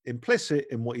was implicit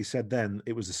in what he said then.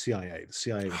 It was the CIA. The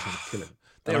CIA was trying to kill him.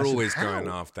 They're always going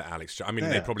after Alex Jones. I mean,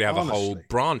 they probably have a whole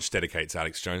branch dedicated to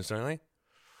Alex Jones, don't they?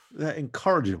 They're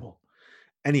incorrigible.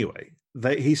 Anyway,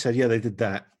 he said, yeah, they did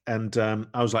that. And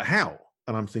I was like, how?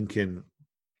 And I'm thinking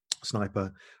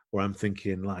sniper, or I'm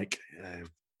thinking like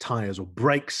tires or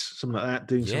brakes, something like that,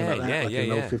 doing something like that, like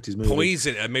an old 50s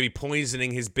movie. Maybe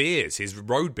poisoning his beers, his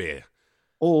road beer.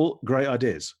 All great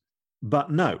ideas.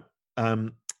 But no,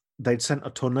 they'd sent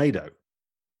a tornado,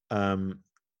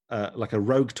 like a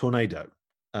rogue tornado,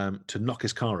 to knock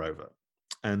his car over.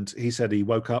 And he said he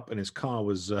woke up and his car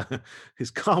was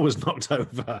knocked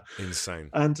over. Insane.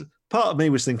 And part of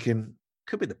me was thinking,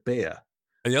 could be the beer.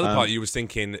 And the other part, you was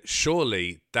thinking,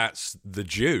 surely that's the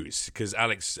Jews, because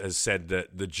Alex has said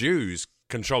that the Jews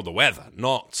control the weather,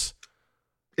 not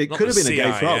It Not could have the been a gay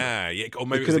CIA, frog. Yeah, or maybe It it could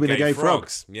was have the been a gay gay frog.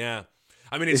 frogs. Yeah.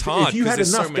 I mean, it's If hard you because had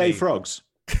there's enough so many gay frogs,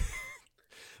 there's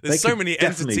they so could many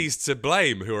definitely- entities to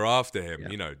blame who are after him. Yeah.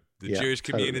 You know, the Yeah, Jewish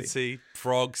totally. community,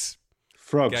 frogs,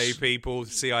 frogs. gay people,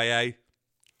 CIA.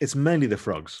 It's mainly the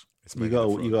frogs. It's You mainly the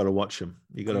got frogs. you got to watch them.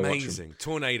 You got to watch them. Amazing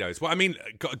tornadoes. Well, I mean,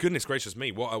 goodness gracious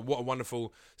me, what a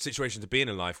wonderful situation to be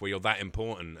in life where you're that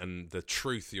important, and the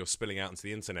truth you're spilling out into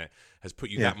the internet has put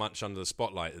you Yeah. that much under the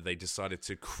spotlight that they decided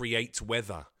to create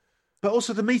weather. But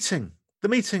also the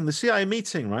CIA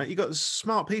meeting, right? You got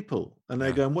smart people, and they're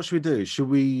Yeah. going, "What should we do? Should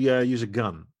we use a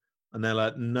gun?" And they're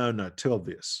like, "No, too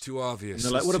obvious." Too obvious. And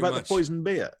they're like, It's "What too about much. the poison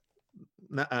beer?"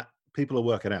 Nah, people will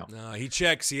work it out. No, he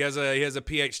checks. He has a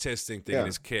pH testing thing in Yeah.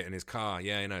 his kit in his car.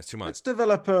 Yeah, you know, it's too much. Let's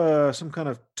develop some kind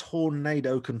of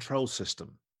tornado control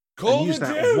system. Call use the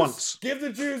that Jews. once. Give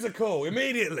the Jews a call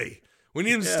immediately. We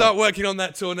need them to Yeah. start working on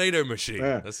that tornado machine.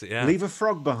 Yeah. That's it. Yeah. Leave a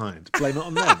frog behind. Blame it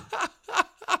on them.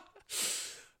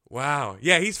 Wow.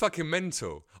 Yeah, he's fucking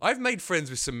mental. I've made friends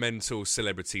with some mental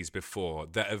celebrities before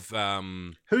that have.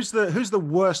 Who's the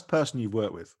worst person you've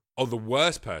worked with? Oh, the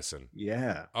worst person.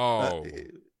 Yeah. Oh.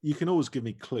 You can always give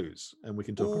me clues, and we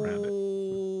can talk around it.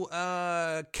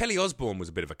 Oh, Kelly Osbourne was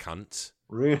a bit of a cunt.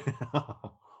 Really?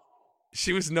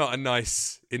 She was not a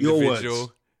nice Your individual.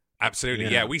 words. Absolutely,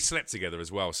 Yeah. yeah. We slept together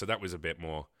as well, so that was a bit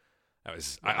more. That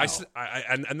was Wow.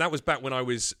 and that was back when I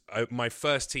was my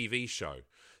first TV show.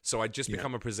 So I'd just Yeah.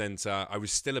 become a presenter. I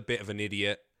was still a bit of an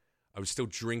idiot. I was still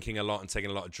drinking a lot and taking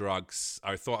a lot of drugs.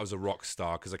 I thought I was a rock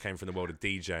star because I came from the world of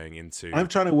DJing into. I'm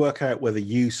trying to work out whether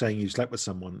you saying you slept with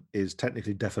someone is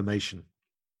technically defamation.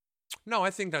 No, I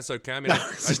think that's okay. I mean, No,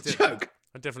 it's a joke.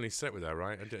 I definitely slept with her,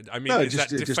 right? I mean, No, is it that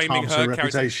just defaming harms her her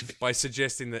character reputation. by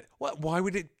suggesting that? Why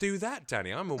would it do that,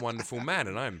 Danny? I'm a wonderful man,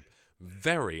 and I'm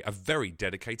a very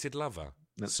dedicated lover.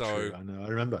 That's so true. I know. I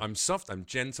remember. I'm soft, I'm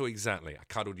gentle, exactly. I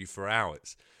cuddled you for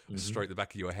hours. I stroked the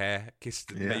back of your hair, kissed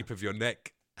the Yeah. nape of your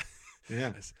neck.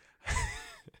 Yeah.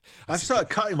 I've started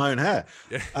cutting my own hair.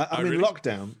 Yeah. I'm in really?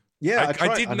 lockdown. Yeah,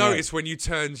 I did know. notice when you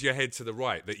turned your head to the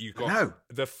right that you I got know.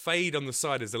 the fade on the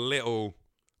side is a little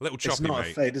choppy, It's not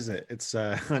mate. a fade, is it? It's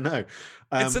I know.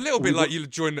 It's a little bit we- like you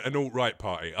join an alt-right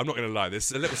party. I'm not going to lie.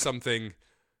 There's a little something.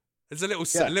 There's a little,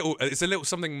 Yeah. It's a little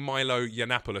something Milo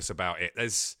Yiannopoulos about it.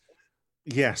 There's.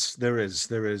 Yes, there is.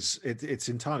 There is. It's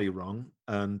entirely wrong,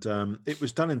 and it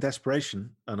was done in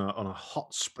desperation on a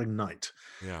hot spring night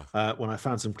Yeah. when I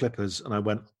found some clippers, and I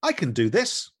went, I can do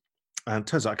this, and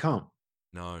turns out I can't.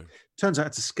 No. Turns out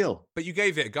it's a skill. But you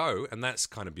gave it a go, and that's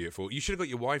kind of beautiful. You should have got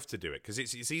your wife to do it because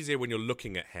it's easier when you're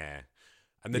looking at hair.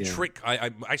 And the Yeah. trick,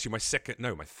 I actually my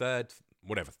third,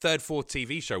 fourth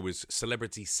TV show was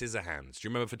Celebrity Scissorhands. Do you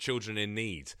remember For Children in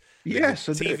Need? Yes,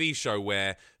 I do. TV show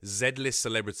where Z-list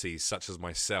celebrities such as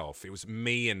myself. It was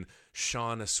me and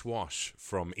Shana Swash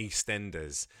from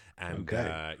EastEnders, and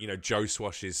Okay. Joe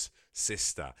Swash's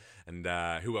sister, and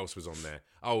who else was on there?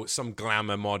 Oh, some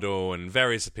glamour model and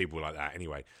various people like that.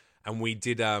 Anyway, and we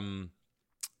did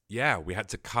we had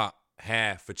to cut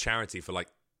hair for charity for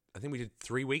I think we did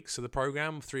 3 weeks of the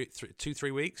program,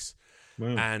 3 weeks.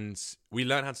 Wow. And we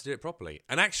learned how to do it properly.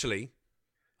 And actually,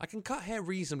 I can cut hair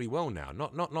reasonably well now.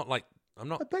 Not like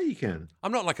I bet you can.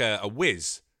 I'm not like a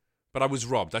whiz, but I was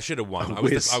robbed. I should have won. A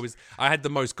whiz. I had the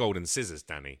most golden scissors,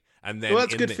 Danny. And then Well,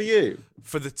 that's good for you.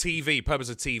 For the purpose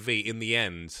of TV, in the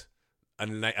end,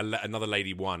 another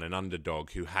lady won, an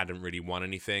underdog who hadn't really won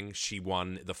anything. She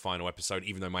won the final episode,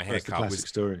 even though my That's the haircut classic was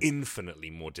story. infinitely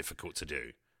more difficult to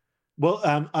do. Well,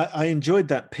 I enjoyed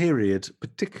that period,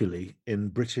 particularly in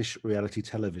British reality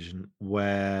television,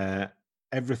 where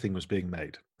everything was being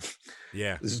made.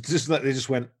 Yeah. It's just like they just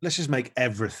went, let's just make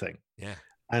everything. Yeah.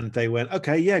 And they went,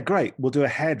 okay, yeah, great. We'll do a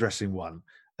hairdressing one.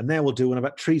 And then we'll do one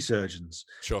about tree surgeons.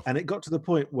 Sure. And it got to the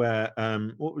point where,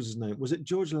 what was his name? Was it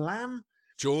George Lamb?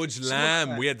 George Something Lamb.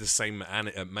 like that. We had the same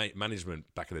management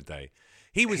back in the day.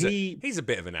 He's a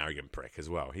bit of an arrogant prick as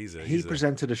well. He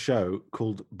presented a show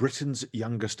called Britain's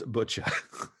Youngest Butcher.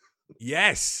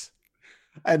 Yes.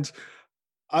 And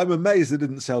I'm amazed it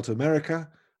didn't sell to America.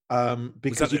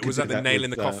 Because Was that the nail in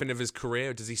the with, coffin of his career?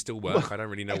 Or does he still work? well, I don't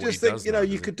really know I what he just think does. you know now,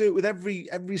 you does could do it with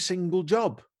every single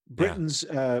job.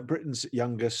 Yeah. Britain's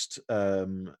youngest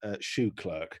shoe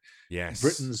clerk. Yes.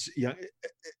 Britain's young,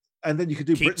 and then you could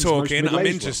do Keep Britain's talking. most I'm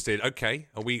middle-aged interested. Okay.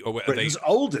 Are they?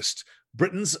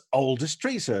 Britain's oldest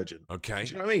tree surgeon. Okay.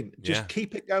 Do you know what I mean? Just Yeah.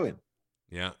 keep it going.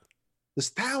 Yeah. There's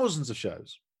thousands of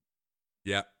shows,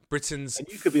 Yeah. Britain's and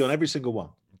you could be on every single one.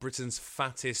 Britain's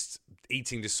fattest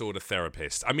eating disorder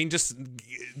therapist. I mean, just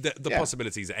the Yeah.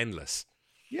 possibilities are endless.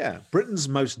 Yeah, Britain's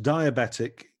most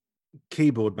diabetic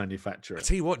keyboard manufacturer. I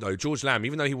tell you what, though, George Lamb,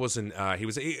 even though he wasn't a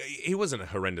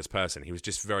horrendous person, he was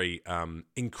just very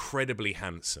incredibly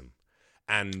handsome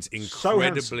and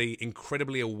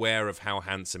incredibly aware of how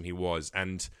handsome he was,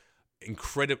 and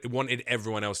wanted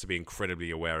everyone else to be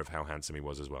incredibly aware of how handsome he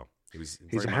was as well. He's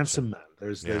a handsome man.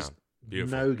 There's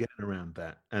no getting around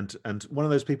that. And one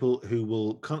of those people who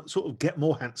will sort of get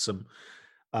more handsome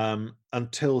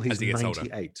until he's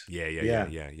 98.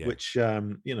 Yeah. Which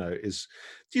is.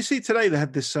 Do you see today they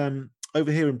had this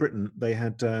over here in Britain? They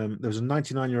had there was a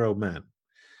 99-year-old man,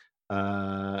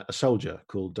 a soldier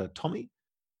called Tommy,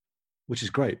 which is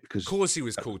great because of course he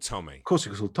was called Tommy. Of course he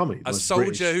was called Tommy. A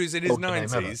soldier who's in his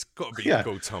 90s, got to be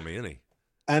called Tommy, isn't he?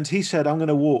 And he said, "I'm going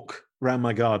to walk around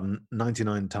my garden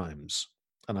 99 times,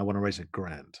 and I want to raise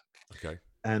 £1,000." Okay.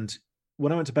 And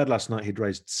when I went to bed last night, he'd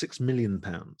raised £6 million.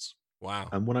 Wow.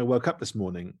 And when I woke up this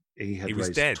morning, he was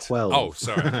raised dead. 12. Oh,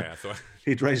 sorry. Okay, I thought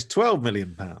he'd raised £12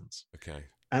 million. Okay.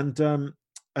 And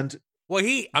well,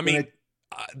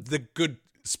 the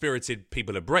good-spirited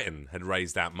people of Britain had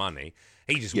raised that money.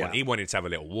 He just wanted to have a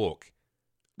little walk.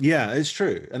 Yeah, it's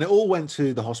true. And it all went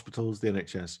to the hospitals, the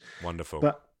NHS. Wonderful.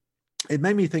 But it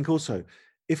made me think also,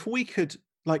 if we can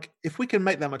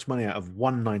make that much money out of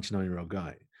one 99-year-old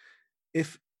guy,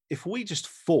 if we just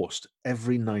forced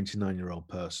every 99-year-old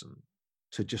person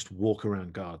to just walk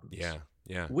around gardens,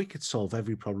 we could solve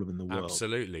every problem in the world.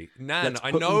 Absolutely. Nan,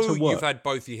 I know you've had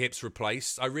both your hips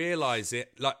replaced. I realise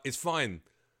it. Like, it's fine.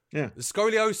 Yeah. The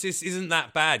scoliosis isn't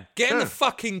that bad. Get in the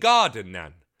fucking garden,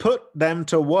 Nan. Put them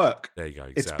to work. There you go.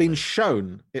 Exactly. It's been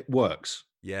shown it works.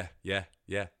 Yeah.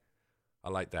 I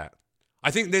like that. I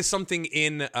think there's something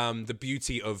in the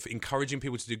beauty of encouraging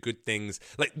people to do good things.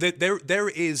 Like there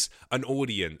is an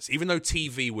audience, even though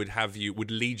TV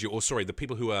would lead you, or sorry, the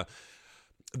people who are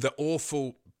the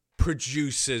awful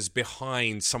producers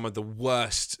behind some of the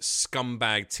worst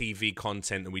scumbag TV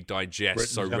content that we digest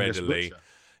Britain's so readily.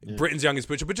 Yeah. Britain's Youngest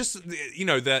Butcher, but just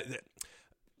the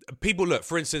people look,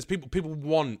 for instance, people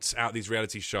want out these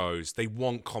reality shows. They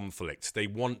want conflict. They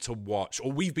want to watch,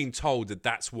 or we've been told that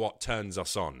that's what turns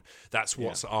us on. That's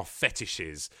what our fetish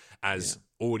is as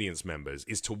audience members,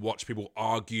 is to watch people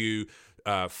argue,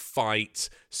 fight,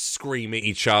 scream at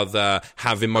each other,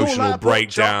 have emotional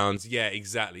breakdowns. Yeah,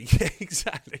 exactly. It's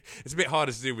a bit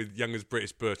harder to do with Youngest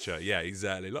British Butcher. Yeah,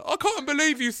 exactly. Like, I can't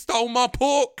believe you stole my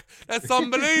pork. That's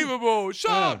unbelievable.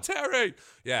 Shut up, Terry.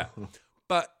 Yeah.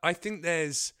 But I think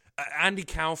there's Andy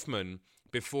Kaufman,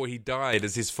 before he died,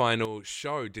 as his final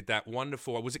show, did that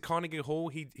wonderful. Was it Carnegie Hall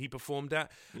he performed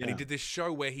at? Yeah. And he did this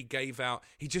show where he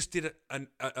just did a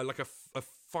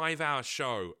 5-hour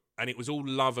show, and it was all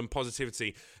love and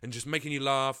positivity and just making you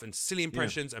laugh and silly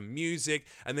impressions and music.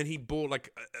 And then he bought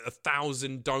like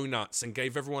 1,000 donuts and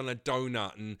gave everyone a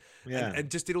donut and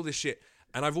just did all this shit.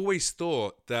 And I've always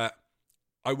thought that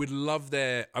I would love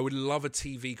a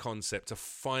TV concept to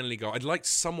finally go. I'd like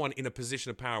someone in a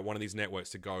position of power at one of these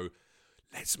networks to go,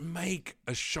 let's make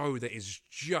a show that is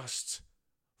just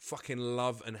fucking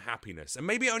love and happiness. And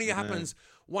maybe it only happens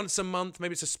once a month.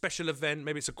 Maybe it's a special event.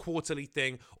 Maybe it's a quarterly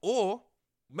thing. Or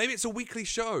maybe it's a weekly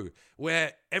show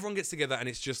where everyone gets together and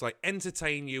it's just like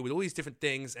entertain you with all these different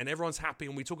things and everyone's happy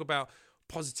and we talk about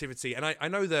positivity. And I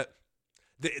know that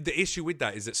the issue with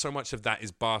that is that so much of that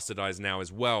is bastardized now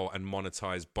as well and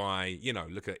monetized by,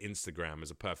 look at Instagram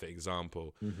as a perfect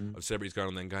example of celebrities going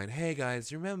on there and going, hey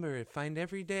guys, remember, find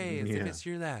every day as if it's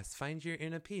your last. Find your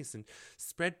inner peace and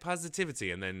spread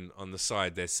positivity. And then on the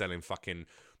side, they're selling fucking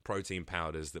protein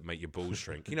powders that make your balls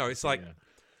shrink. It's like,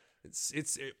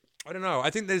 I don't know. I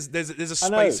think there's a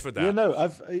space for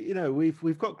that.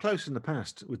 We've got close in the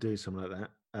past with doing something like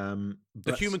that.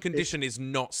 The human condition is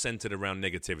not centered around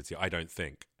negativity, I don't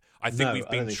think. I think we've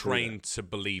been trained to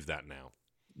believe that now.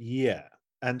 Yeah.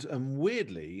 And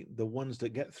weirdly, the ones that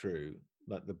get through,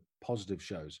 like the positive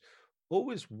shows,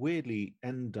 always weirdly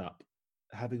end up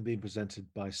having been presented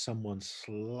by someone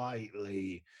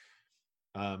slightly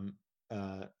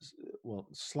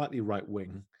slightly right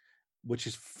wing, which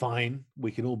is fine.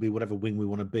 We can all be whatever wing we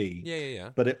want to be.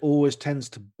 Yeah. But it always tends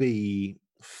to be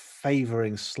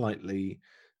favoring slightly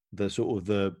the sort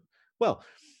of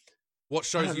what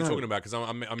shows are you talking about? Because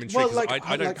I'm intrigued. Well,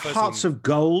 I don't Hearts of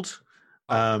Gold.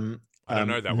 I don't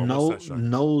know that one. What's that show?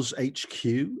 Knowles HQ.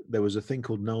 There was a thing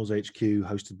called Knowles HQ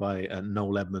hosted by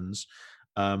Noel Edmonds,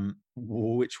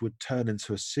 which would turn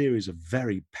into a series of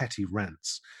very petty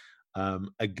rants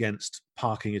against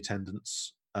parking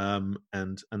attendants. And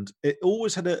it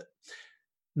always had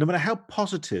no matter how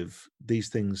positive these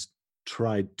things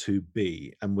tried to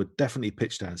be and were definitely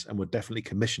pitched as and were definitely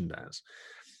commissioned as,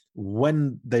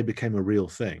 when they became a real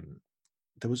thing,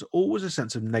 there was always a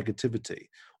sense of negativity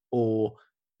or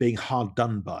being hard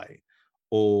done by,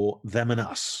 or them and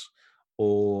us,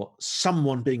 or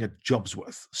someone being a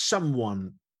Jobsworth,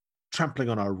 someone trampling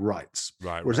on our rights.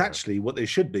 Right. Whereas actually what they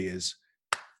should be is,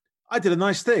 I did a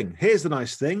nice thing. Here's the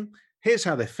nice thing. Here's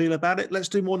how they feel about it. Let's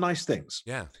do more nice things.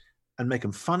 Yeah. And make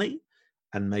them funny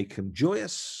and make them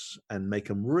joyous and make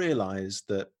them realize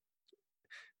that,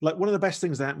 like, one of the best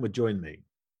things that happened with Join Me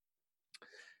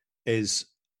is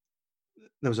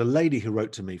there was a lady who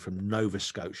wrote to me from Nova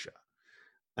Scotia,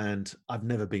 and I've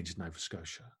never been to Nova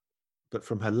Scotia, but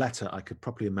from her letter, I could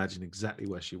probably imagine exactly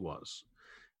where she was.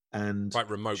 And quite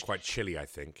remote, quite chilly, I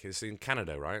think. It's in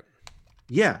Canada, right?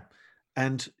 Yeah.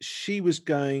 And she was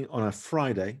going on a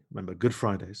Friday, remember, Good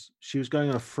Fridays. She was going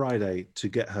on a Friday to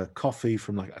get her coffee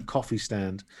from like a coffee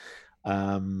stand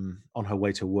on her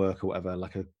way to work or whatever,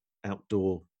 like a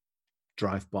outdoor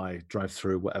drive-by,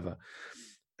 drive-through, whatever.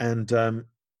 And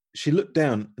she looked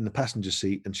down in the passenger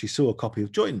seat and she saw a copy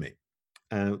of Join Me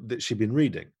that she'd been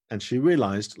reading. And she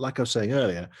realized, like I was saying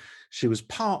earlier, she was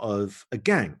part of a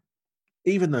gang.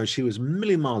 Even though she was a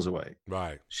million miles away,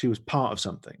 right? She was part of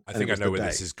something. I think I know where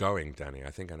this is going, Danny.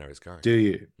 I think I know it's going. Do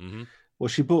you? Mm-hmm. Well,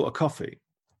 she bought a coffee,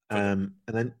 and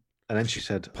then she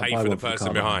said, "Pay for the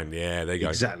person behind." Yeah, there you go.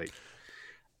 Exactly.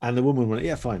 And the woman went,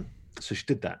 "Yeah, fine." So she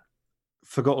did that.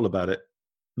 Forgot all about it.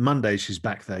 Monday, she's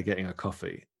back there getting a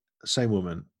coffee. Same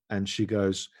woman, and she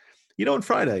goes, "You know, on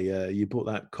Friday, you bought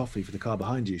that coffee for the car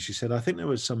behind you." She said, "I think there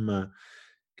was some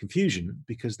confusion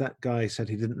because that guy said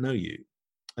he didn't know you."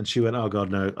 And she went, "Oh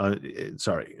God, no!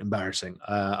 Sorry, embarrassing.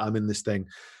 I'm in this thing.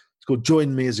 It's called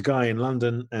Join Me as a guy in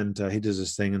London, and he does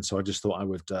this thing. And so I just thought I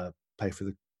would pay for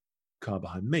the car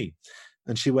behind me."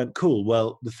 And she went, "Cool.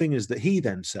 Well, the thing is that he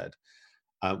then said,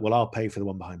 well, I'll pay for the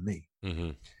one behind me."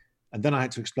 Mm-hmm. And then I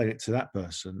had to explain it to that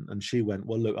person, and she went,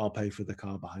 "Well, look, I'll pay for the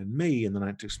car behind me." And then I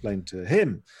had to explain to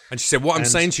him. And she said, "What I'm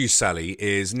saying to you, Sally,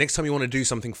 is next time you want to do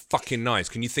something fucking nice,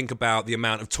 can you think about the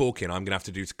amount of talking I'm going to have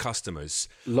to do to customers?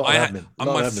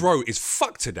 My throat is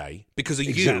fucked today because of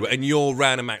you and your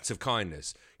random acts of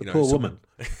kindness." Poor woman.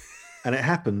 And it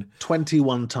happened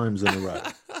 21 times in a row.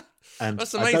 And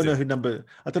that's amazing.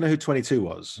 I don't know who 22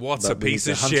 was. What a piece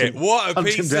of shit! What a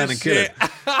piece of shit!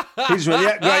 He's really,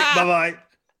 yeah, great, bye-bye.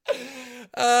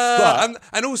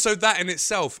 And also that in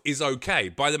itself is okay.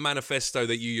 By the manifesto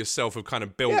that you yourself have kind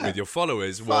of built with your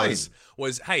followers was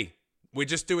hey, we're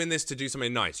just doing this to do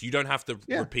something nice. You don't have to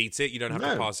repeat it. You don't have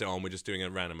to pass it on. We're just doing a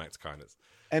random act of kindness.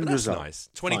 End result. Nice.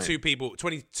 22 people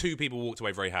walked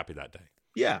away very happy that day.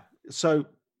 Yeah. So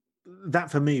that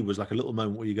for me was like a little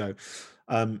moment where you go,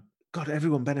 God,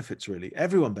 everyone benefits really.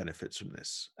 Everyone benefits from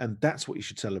this. And that's what you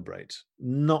should celebrate.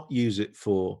 Not use it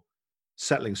for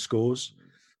settling scores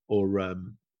or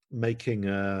making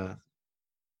a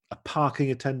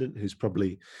parking attendant who's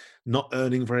probably not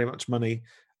earning very much money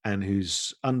and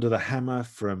who's under the hammer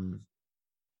from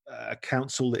a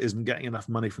council that isn't getting enough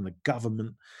money from the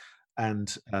government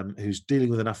and who's dealing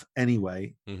with enough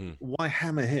anyway. Mm-hmm. Why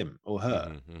hammer him or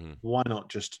her? Mm-hmm. Why not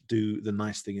just do the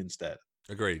nice thing instead?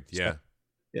 Agreed. Yeah.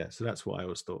 So that's what I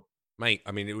always thought. Mate,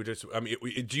 I mean, it would just. I mean,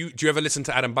 do you ever listen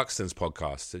to Adam Buxton's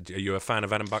podcast? Are you a fan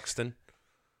of Adam Buxton?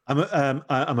 I'm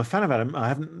a fan of Adam. I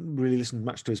haven't really listened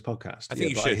much to his podcast. I think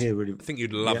you should. I think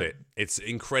you'd love it. It's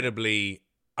incredibly.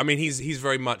 I mean, he's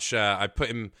very much. I put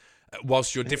him.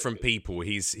 Whilst you're different people,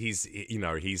 he's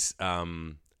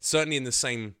certainly in the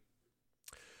same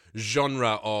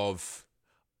genre of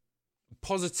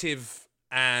positive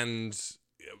and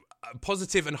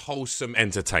wholesome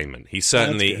entertainment. He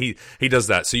certainly he does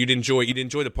that. So you'd enjoy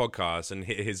the podcast and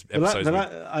his episodes.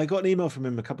 I got an email from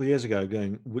him a couple of years ago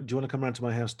going, "Do you want to come around to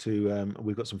my house to?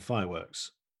 We've got some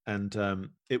fireworks." And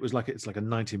it's like a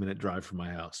 90-minute drive from my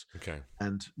house. Okay.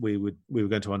 And we were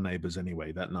going to our neighbours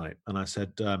anyway that night. And I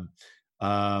said,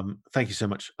 "Thank you so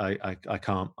much. I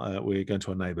can't. We're going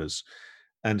to our neighbours."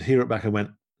 And he wrote back and went,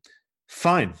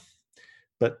 "Fine,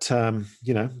 but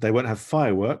they won't have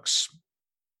fireworks."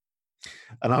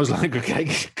 And I was like, okay,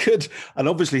 good. And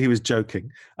obviously he was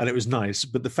joking and it was nice.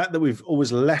 But the fact that we've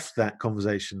always left that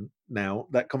conversation now,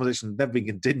 that conversation never been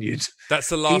continued. That's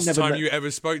the last time you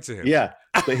ever spoke to him. Yeah.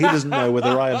 But he doesn't know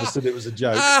whether I understood it was a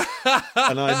joke.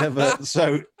 And I never,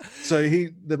 so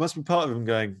there must be part of him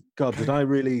going, God, did I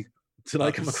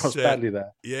come across badly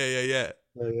there? Yeah.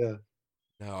 So, yeah.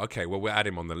 Oh, okay, well, we'll add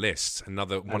him on the list. One of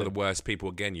the worst people,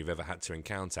 again, you've ever had to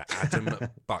encounter. Adam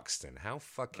Buxton. How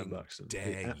fucking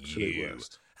dare you?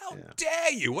 Worst. How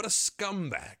dare you? What a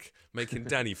scumbag. Making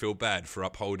Danny feel bad for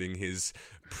upholding his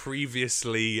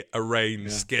previously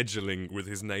arranged scheduling with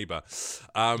his neighbour.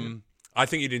 I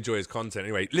think you'd enjoy his content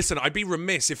anyway. Listen, I'd be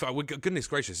remiss if goodness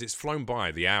gracious, it's flown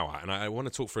by the hour, and I want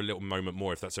to talk for a little moment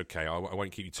more, if that's okay. I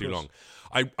won't keep you too long.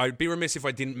 I'd be remiss if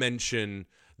I didn't mention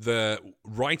the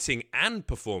writing and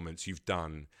performance you've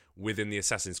done within the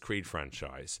Assassin's Creed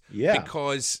franchise. Yeah.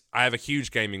 Because I have a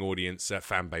huge gaming audience,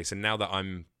 fan base, and now that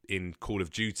I'm in Call of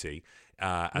Duty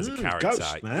as a character,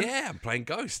 Ghost, man. yeah, I'm playing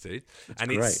Ghost, dude.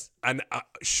 That's great.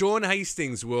 Sean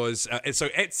Hastings was so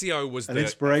Ezio was an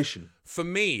inspiration for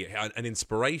me, an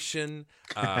inspiration.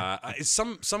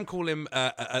 Some call him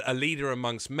a leader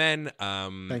amongst men.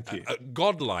 Thank you.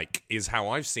 Godlike is how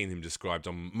I've seen him described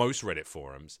on most Reddit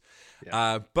forums.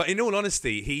 Yeah. But in all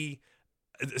honesty,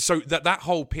 so that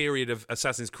whole period of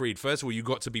Assassin's Creed, first of all, you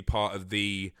got to be part of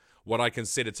what I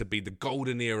consider to be the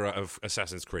golden era of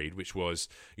Assassin's Creed, which was,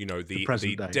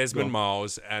 the Desmond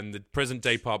Miles and the present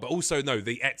day part, but also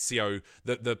the Ezio,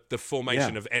 the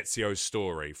formation of Ezio's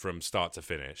story from start to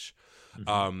finish.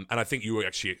 Mm-hmm. And I think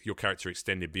your character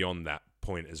extended beyond that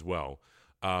point as well.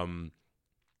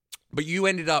 But you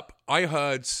ended up, I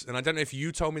heard, and I don't know if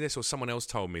you told me this or someone else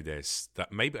told me this, that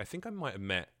I think I might have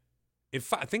met. In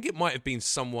fact, I think it might have been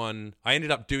someone. I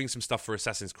ended up doing some stuff for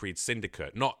Assassin's Creed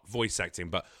Syndicate, not voice acting,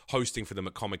 but hosting for them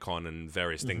at Comic-Con and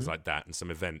various things like that, and some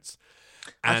events.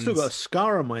 I've still got a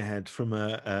scar on my head from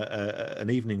an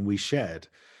evening we shared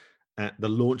at the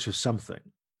launch of something.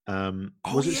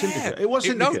 Was it Syndicate? It was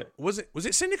Syndicate. Was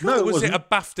it Syndicate? No, or was it a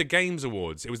BAFTA Games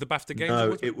Awards? It was the BAFTA Games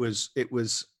Awards? No, it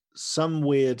was some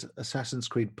weird Assassin's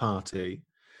Creed party.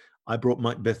 I brought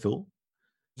Mike Bithell.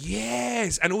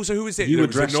 Yes, and also who was it? You were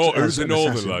dressed as a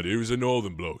northern assassin. lad. He was a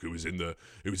northern bloke. Who was in the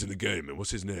game. And what's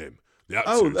his name? The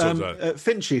actor.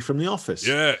 Finchy from The Office.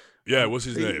 Yeah. What's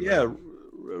his name? Yeah,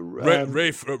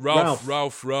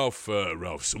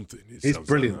 Ralph something. He's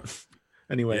brilliant. Like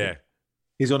anyway, yeah,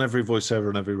 he's on every voiceover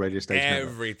on every radio station.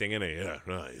 Everything in it. Yeah,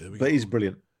 right. There we go. He's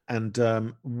brilliant. And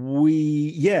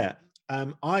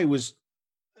I was.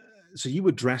 So you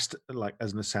were dressed like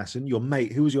as an assassin. Your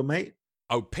mate. Who was your mate?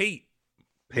 Oh, Pete.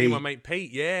 Me and my mate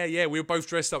Pete, yeah. We were both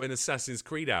dressed up in Assassin's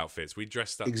Creed outfits. We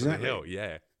dressed up to the hill,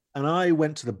 yeah. And I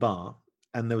went to the bar,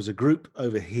 and there was a group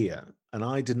over here, and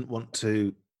I didn't want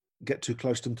to get too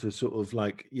close to them to sort of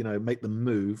make them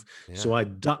move. Yeah. So I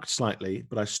ducked slightly,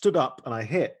 but I stood up and I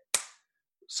hit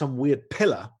some weird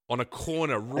pillar. On a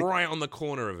corner, right on the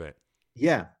corner of it.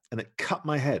 Yeah, and it cut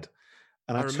my head.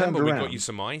 And I remember turned around. We got you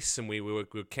some ice, and we were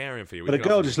caring for you. But a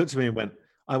girl just looked at me and went,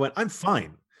 I'm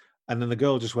fine. And then the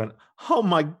girl just went, "Oh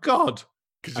my God."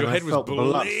 Because your head was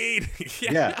bleeding.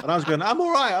 Yeah. And I was going, I'm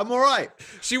all right.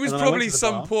 She was probably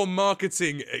some poor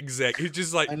marketing exec who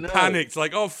just panicked,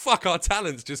 like, oh, fuck, our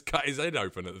talent's just cut his head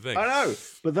open at the thing. I know.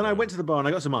 But then I went to the bar and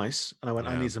I got some ice. And I went,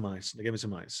 I need some ice. And they gave me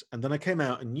some ice. And then I came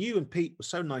out and you and Pete were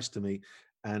so nice to me.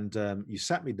 And you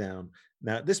sat me down.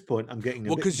 Now at this point, I'm getting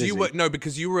because you were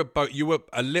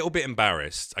a little bit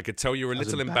embarrassed. I could tell you were a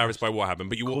little embarrassed by what happened,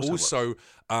 but you were also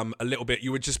a little bit.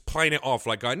 You were just playing it off,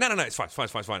 like going, no, it's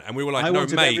fine. And we were like, I no,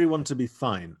 wanted mate, everyone to be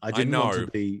fine. I didn't want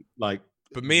to be like.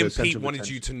 But me and Pete wanted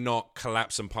you to not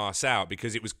collapse and pass out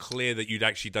because it was clear that you'd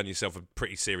actually done yourself a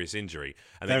pretty serious injury,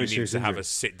 and then you needed to have a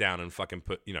sit down and fucking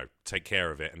take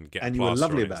care of it and get. And you were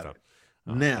lovely about it.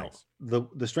 Now,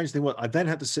 the strange thing was, I then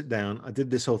had to sit down. I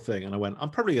did this whole thing, and I went, I'm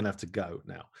probably going to have to go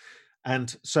now.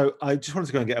 And so I just wanted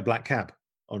to go and get a black cab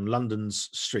on London's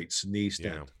streets in the East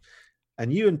End.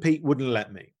 And you and Pete wouldn't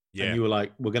let me. Yeah. And you were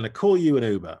like, we're going to call you an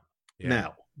Uber. Yeah.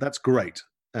 Now, that's great.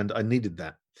 And I needed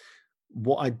that.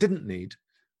 What I didn't need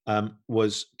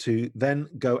was to then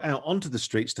go out onto the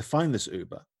streets to find this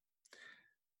Uber.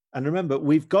 And remember,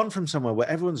 we've gone from somewhere where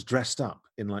everyone's dressed up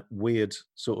in like weird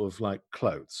sort of like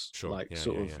clothes,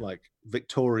 like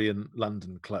Victorian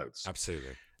London clothes.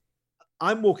 Absolutely.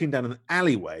 I'm walking down an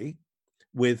alleyway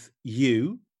with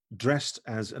you dressed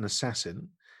as an assassin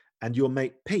and your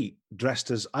mate Pete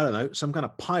dressed as, I don't know, some kind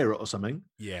of pirate or something.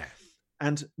 Yeah.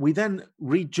 And we then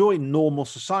rejoin normal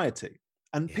society.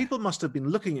 And people must have been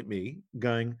looking at me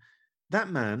going, that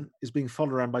man is being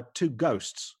followed around by two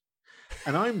ghosts.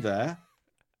 And I'm there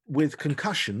with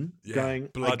concussion going,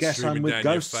 I guess I'm with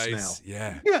ghosts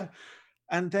now. Yeah.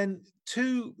 And then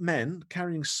two men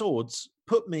carrying swords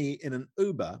put me in an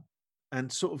Uber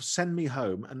and sort of send me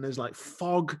home. And there's like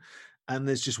fog and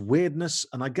there's just weirdness.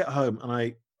 And I get home and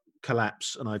I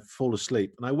collapse and I fall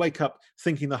asleep. And I wake up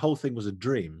thinking the whole thing was a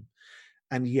dream.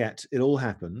 And yet it all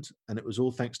happened. And it was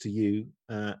all thanks to you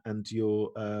and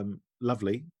your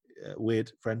lovely,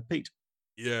 weird friend, Pete.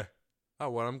 Yeah. Oh,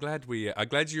 well, I'm glad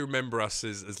you remember us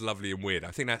as lovely and weird.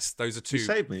 I think those are two. You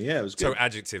saved me, yeah. It was good. Two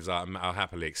adjectives I'll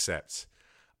happily accept.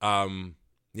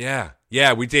 Yeah,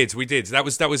 we did. That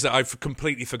was. I've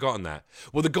completely forgotten that.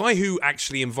 Well, the guy who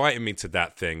actually invited me to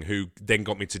that thing, who then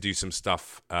got me to do some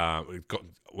stuff,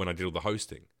 when I did all the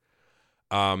hosting.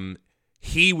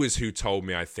 He was who told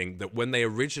me, I think, that when they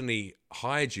originally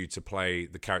hired you to play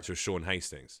the character of Sean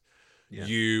Hastings,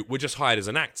 you were just hired as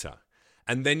an actor.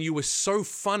 And then you were so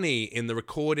funny in the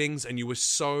recordings and you were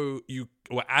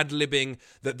ad-libbing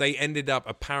that they ended up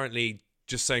apparently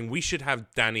just saying, we should have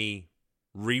Danny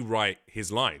rewrite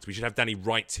his lines. We should have Danny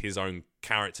write his own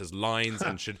character's lines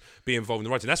and should be involved in the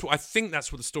writing. That's what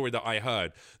the story that I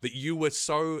heard, that you were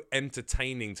so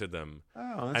entertaining to them.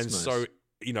 Oh, that's and nice. So,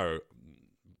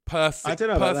 perfectly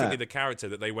that. the character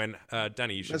that they went,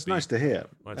 Danny, you should That's be. Nice to hear.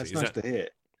 That's nice to hear.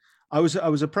 I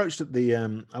was approached at the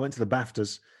I went to the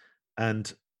BAFTAs,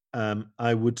 and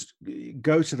I would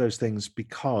go to those things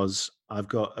because I've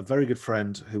got a very good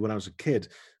friend who, when I was a kid,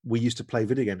 we used to play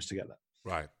video games together.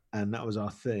 Right. And that was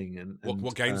our thing. And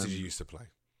what games did you used to play?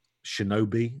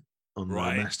 Shinobi on the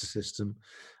Master System.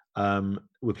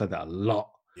 We played that a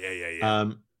lot.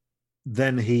 Yeah.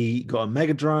 Then he got a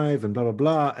Mega Drive and blah, blah,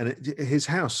 blah. And his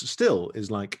house still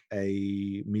is like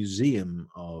a museum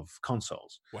of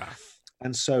consoles. Wow.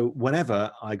 And so whenever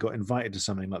I got invited to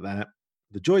something like that,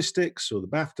 the joysticks or the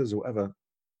BAFTAs or whatever,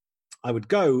 I would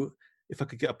go if I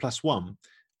could get a +1.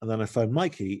 And then I'd phone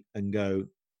Mikey and go,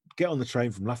 get on the train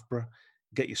from Loughborough,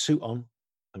 get your suit on.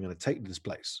 I'm going to take you to this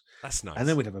place. That's nice. And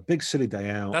then we'd have a big silly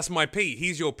day out. That's my Pete.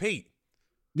 He's your Pete.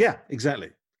 Yeah, exactly.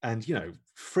 And,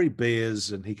 free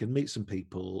beers, and he can meet some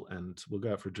people, and we'll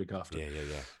go out for a drink after. Yeah.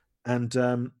 And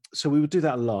so we would do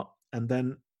that a lot. And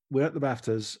then we're at the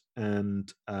BAFTAs,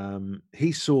 and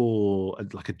he saw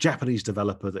a Japanese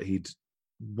developer that he'd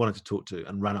wanted to talk to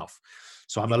and ran off.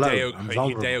 So I'm alone. I'm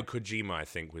vulnerable. Hideo Kojima, I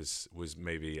think, was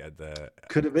maybe at the...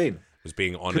 Could have been. Was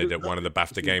being honoured at one of the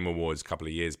BAFTA Game Awards a couple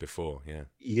of years before, yeah.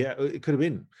 Yeah, it could have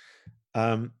been.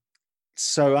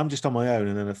 So I'm just on my own,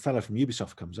 and then a fellow from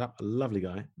Ubisoft comes up, a lovely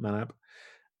guy, Manab,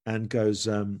 and goes,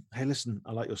 hey, listen,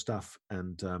 I like your stuff.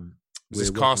 And was this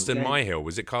Carsten Myhill?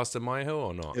 Was it Carsten Myhill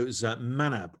or not? It was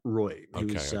Manab Roy.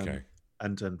 Okay.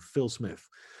 And Phil Smith.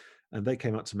 And they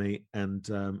came up to me, and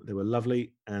they were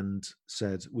lovely and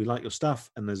said, we like your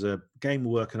stuff, and there's a game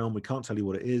we're working on. We can't tell you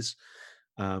what it is,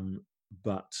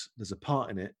 but there's a part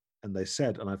in it. And they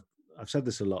said, and I've said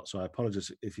this a lot, so I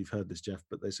apologize if you've heard this, Jeff,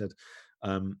 but they said,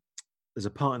 there's a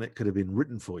part in it could have been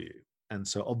written for you. And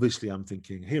so obviously I'm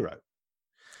thinking Hero.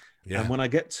 Yeah. And when I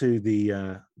get to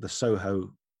the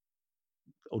Soho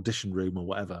audition room or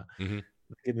whatever, mm-hmm.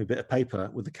 they give me a bit of paper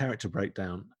with the character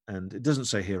breakdown, and it doesn't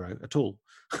say Hero at all.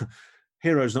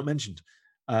 Hero's not mentioned.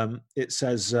 It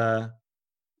says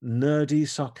nerdy,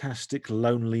 sarcastic,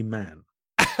 lonely man.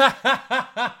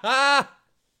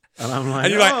 And I'm like,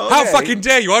 and you're like, how fucking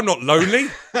dare you? I'm not lonely.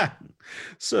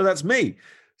 So that's me.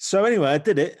 So anyway, I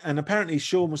did it, and apparently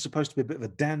Sean was supposed to be a bit of a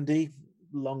dandy,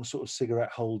 long sort of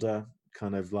cigarette holder,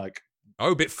 kind of like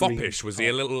a bit foppish. Was he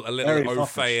a little au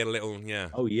fait, a little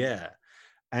Oh yeah.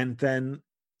 And then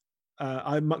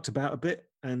I mucked about a bit,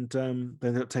 and they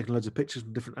ended up taking loads of pictures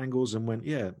from different angles, and went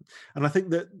yeah. And I think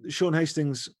that Sean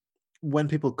Hastings, when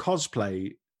people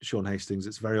cosplay Sean Hastings,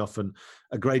 it's very often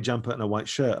a grey jumper and a white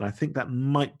shirt. And I think that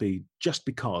might be just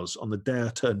because on the day I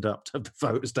turned up to have the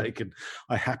photos taken,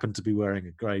 I happened to be wearing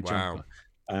a grey jumper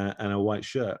and a white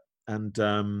shirt. And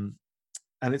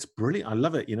it's brilliant. I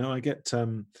love it. I get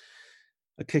a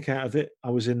kick out of it.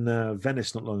 I was in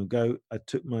Venice not long ago. I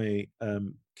took my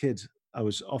kid. I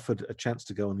was offered a chance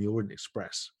to go on the Orient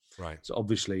Express. Right. So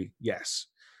obviously, yes.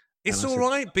 It's all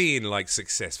right being like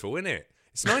successful, isn't it?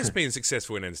 It's nice being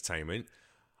successful in entertainment.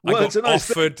 Well, I got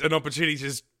offered an opportunity to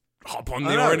just hop on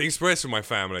the Orient Express with my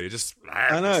family.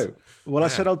 I know. Well, I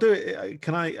said, I'll do it.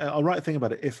 Can I? I'll write a thing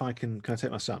about it if I can. Can I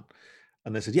take my son?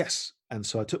 And they said yes. And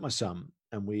so I took my son,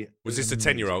 and we. Was this a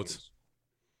 10-year-old?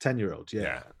 10-year-old,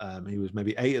 yeah. He was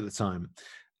maybe 8 at the time,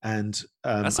 and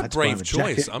that's a brave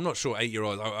choice. I'm not sure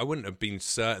 8-year-old. I wouldn't have been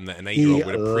certain that an 8-year-old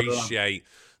would appreciate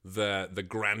the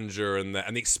grandeur and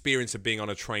the experience of being on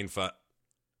a train for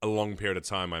a long period of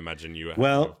time. I imagine you.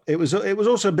 It was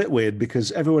also a bit weird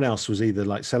because everyone else was either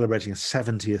like celebrating a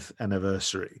 70th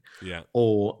anniversary,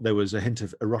 or there was a hint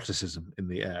of eroticism in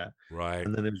the air, right?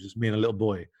 And then it was just me and a little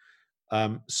boy.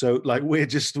 So like we're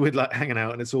like hanging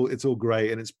out, and it's all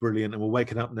great and it's brilliant, and we're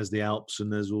waking up and there's the Alps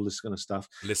and there's all this kind of stuff.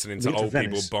 Listening to old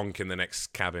people bonk in the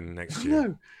next cabin next year.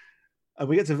 No. And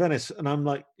we get to Venice, and I'm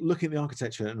like looking at the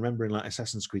architecture and remembering like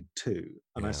Assassin's Creed 2.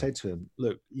 And I say to him,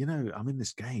 look, I'm in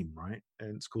this game, right?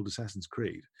 And it's called Assassin's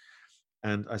Creed.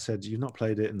 And I said, you've not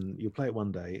played it, and you'll play it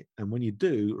one day. And when you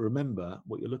do, remember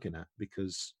what you're looking at,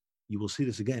 because you will see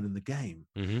this again in the game.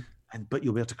 Mm-hmm. but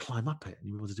you'll be able to climb up it and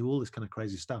you'll be able to do all this kind of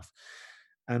crazy stuff.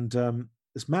 And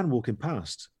this man walking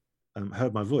past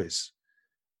heard my voice,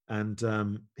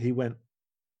 and he went,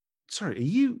 "Sorry,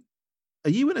 are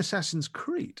you in Assassin's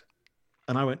Creed?"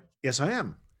 And I went, "Yes, I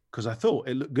am," because I thought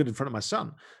it looked good in front of my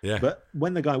son. Yeah. But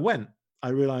when the guy went, I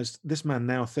realized this man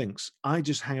now thinks I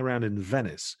just hang around in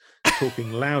Venice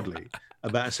talking loudly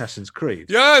about Assassin's Creed.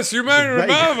 Yes, you may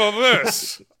remember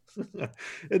this.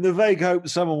 In the vague hope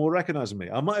someone will recognize me.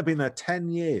 I might have been there 10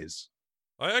 years.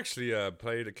 I actually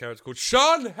played a character called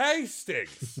Sean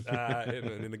Hastings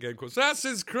in a game called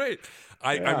Assassin's Creed.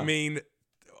 I mean,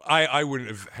 I wouldn't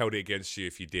have held it against you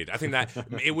if you did. I think that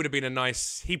it would have been a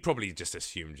nice... He probably just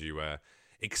assumed you were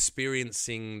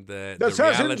experiencing the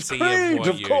reality Creed, of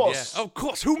what you... course. Yeah. Of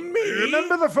course, who, me?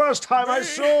 Remember the first time I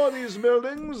saw these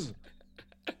buildings?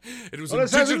 It was in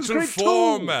digital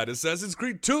format. Assassin's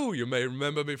Creed 2, you may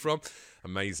remember me from.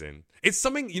 Amazing. It's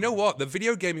something, you know what? The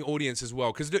video gaming audience as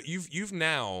well, because look, you've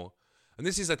now, and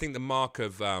this is, I think, the mark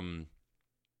of, I've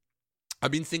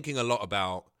been thinking a lot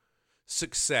about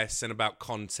success and about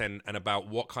content and about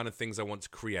what kind of things I want to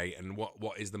create and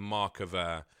what is the mark of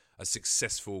a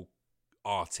successful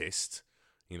artist,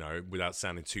 you know, without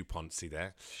sounding too poncy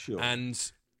there. Sure.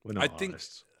 And We're not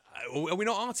artists. Are we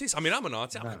not artists? I mean, I'm an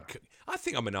artist. No. I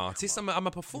think I'm an artist. I'm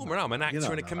a performer. I'm an actor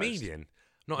and a comedian.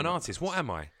 Not an artist. What am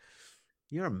I?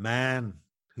 You're a man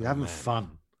who's having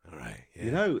fun. All right. Yeah.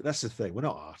 You know, that's the thing. We're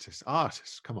not artists.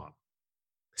 Artists, come on.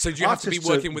 So do you have to be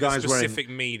working with a specific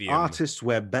medium? Artists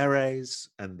wear berets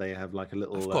and they have like a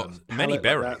little... I've got many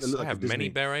berets. I have many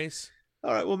berets.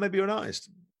 All right, well, maybe you're an artist.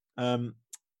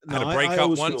 I had a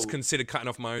breakup once, considered cutting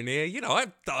off my own ear. You know,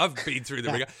 I've been through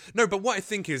the ringer. No, but what I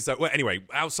think is that, well, anyway,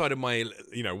 outside of my,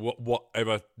 you know,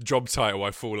 whatever job title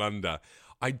I fall under,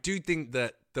 I do think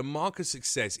that the mark of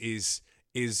success is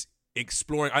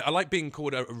exploring. I like being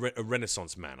called a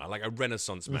Renaissance man. I like a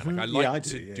Renaissance man. Mm-hmm. Like I like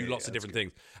to do lots of different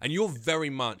things. And you're very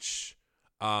much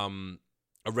a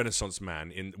Renaissance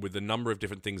man with the number of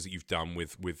different things that you've done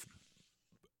with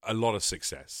a lot of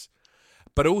success.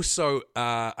 But also,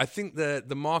 I think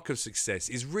the mark of success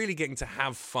is really getting to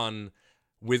have fun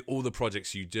with all the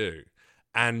projects you do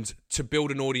and to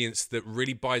build an audience that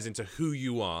really buys into who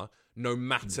you are, no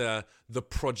matter the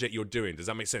project you're doing. Does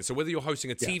that make sense? So whether you're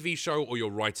hosting a TV show or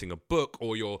you're writing a book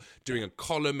or you're doing a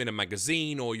column in a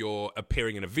magazine or you're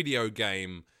appearing in a video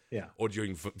game or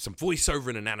doing some voiceover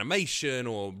in an animation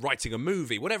or writing a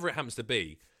movie, whatever it happens to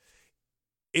be,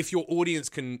 if your audience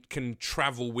can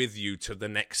travel with you to the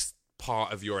next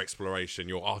part of your exploration,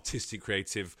 your artistic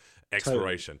creative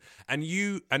exploration.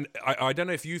 Totally. And I don't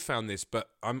know if you found this, but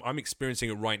I'm experiencing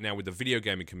it right now with the video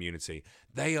gaming community.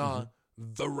 They are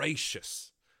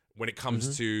voracious when it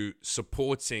comes to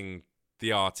supporting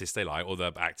the artists they like or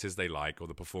the actors they like or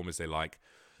the performers they like.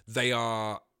 They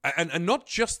are, and not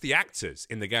just the actors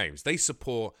in the games. They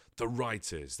support the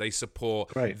writers. They support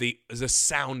the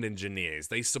sound engineers.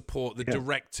 They support the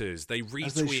directors. They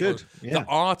retweet the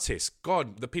artists.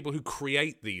 God, the people who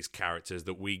create these characters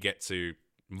that we get to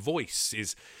voice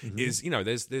is you know,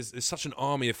 there's such an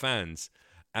army of fans,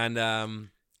 and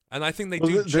I think they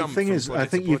do jump. The thing is, I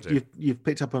think you've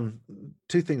picked up on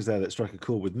two things there that strike a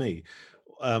chord with me.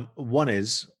 One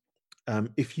is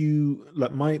if you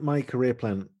like my career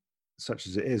plan, such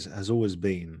as it is, has always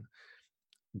been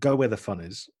go where the fun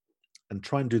is and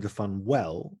try and do the fun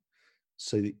well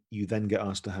so that you then get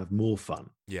asked to have more fun.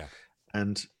 Yeah.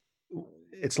 And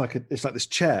it's like this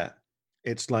chair.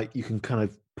 It's like you can kind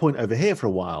of point over here for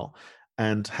a while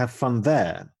and have fun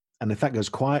there. And if that goes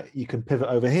quiet, you can pivot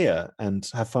over here and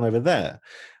have fun over there.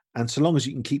 And so long as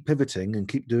you can keep pivoting and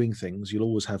keep doing things, you'll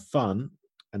always have fun.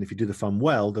 And if you do the fun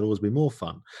well, there'll always be more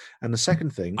fun. And the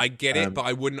second thing... I get it, but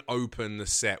I wouldn't open the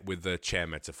set with the chair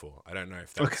metaphor. I don't know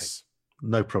if that's... Okay,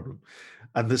 no problem.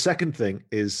 And the second thing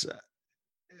is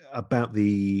about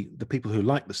the people who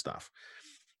like the stuff.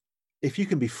 If you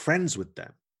can be friends with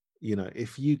them, you know,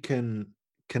 if you can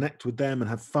connect with them and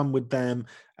have fun with them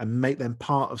and make them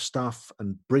part of stuff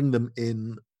and bring them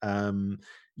in,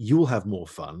 you'll have more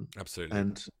fun. Absolutely.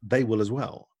 And they will as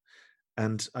well.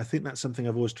 And I think that's something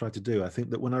I've always tried to do. I think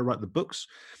that when I write the books,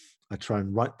 I try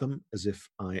and write them as if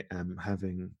I am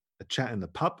having a chat in the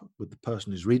pub with the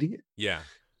person who's reading it. Yeah.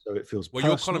 So it feels well,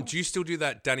 personal. Your column, do you still do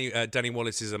that, Danny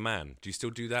Wallace is a Man? Do you still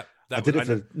do that? I did it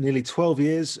for nearly 12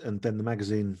 years, and then the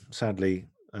magazine, sadly,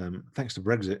 thanks to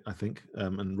Brexit, I think,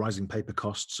 and rising paper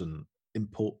costs and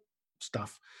import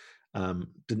stuff,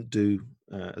 didn't do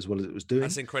as well as it was doing.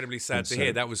 That's incredibly sad to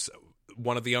hear. That was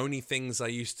one of the only things I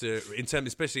used to, in terms,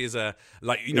 especially as a,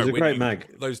 like, you know, a great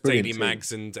mag. Those daily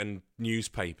mags and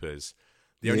newspapers.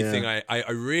 The only thing I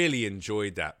really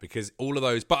enjoyed that because all of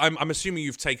those, but I'm assuming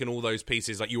you've taken all those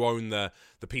pieces, like you own the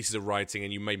pieces of writing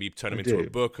and you maybe turn them into a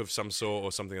book of some sort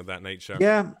or something of that nature.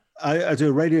 Yeah, I do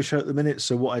a radio show at the minute.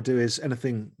 So what I do is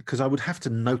anything, because I would have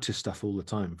to notice stuff all the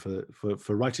time for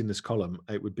writing this column.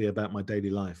 It would be about my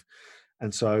daily life.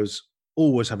 And so I was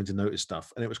always having to notice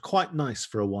stuff. And it was quite nice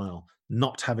for a while,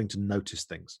 not having to notice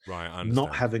things. Right, I understand.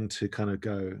 Not having to kind of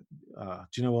go, do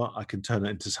you know what? I can turn it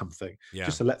into something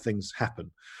just to let things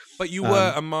happen. But you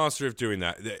were a master of doing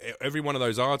that. Every one of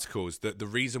those articles, the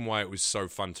reason why it was so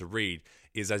fun to read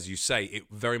is, as you say, it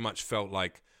very much felt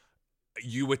like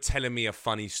you were telling me a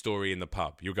funny story in the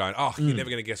pub. You're going, oh, you're never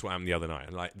going to guess what happened the other night.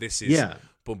 And like, this is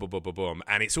boom, boom, boom, boom, boom.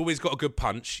 And it's always got a good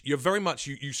punch. You're very much,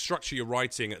 you structure your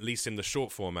writing, at least in the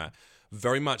short format,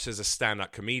 very much as a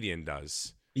stand-up comedian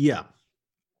does. Yeah.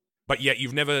 But yet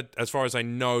you've never, as far as I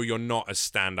know, you're not a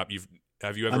stand-up.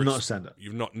 Have you ever? I'm not a stand-up.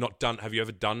 You've not done. Have you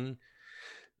ever done?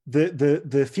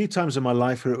 The few times in my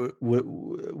life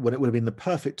when it would have been the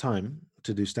perfect time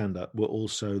to do stand-up were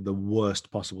also the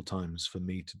worst possible times for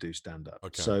me to do stand-up.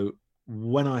 Okay. So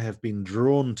when I have been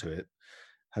drawn to it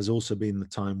has also been the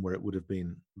time where it would have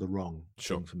been the wrong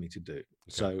thing for me to do. Okay.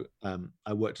 So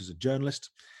I worked as a journalist.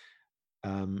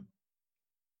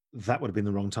 That would have been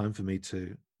the wrong time for me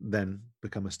to then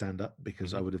become a stand-up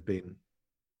because I would have been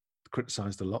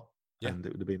criticized a lot and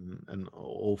it would have been an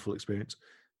awful experience,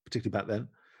 particularly back then.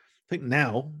 I think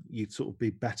now you'd sort of be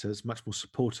better. It's much more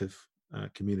supportive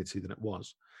community than it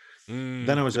was.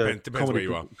 Then I was depends where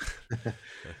you are.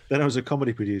 Then I was a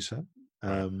comedy producer.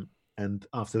 And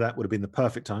after that would have been the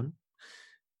perfect time.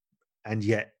 And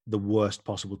yet the worst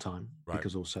possible time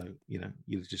because also,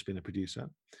 you've just been a producer.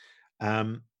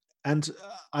 And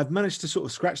I've managed to sort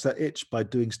of scratch that itch by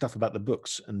doing stuff about the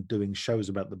books and doing shows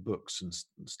about the books and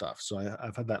stuff. So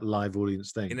I've had that live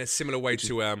audience thing. In a similar way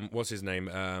to, what's his name?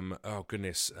 Oh,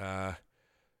 goodness.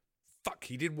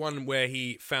 He did one where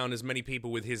he found as many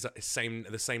people with the same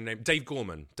name. Dave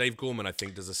Gorman. Dave Gorman, I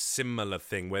think, does a similar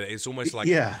thing where it's almost like...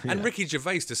 And Ricky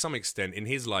Gervais, to some extent, in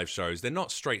his live shows, they're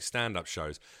not straight stand-up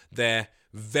shows. They're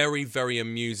very, very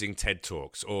amusing TED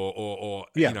Talks or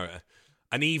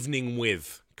an evening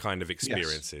with kind of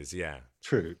experiences. Yes.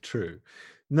 Yeah. True.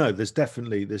 No, there's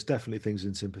definitely things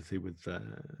in sympathy with a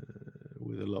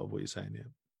lot of what you're saying.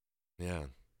 Yeah.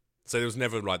 So there was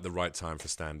never like the right time for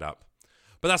stand-up.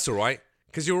 But that's all right,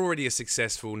 because you're already a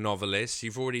successful novelist.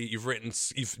 You've been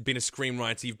a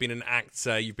screenwriter, you've been an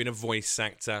actor, you've been a voice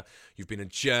actor, you've been a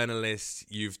journalist,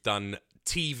 you've done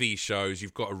TV shows,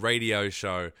 you've got a radio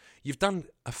show. You've done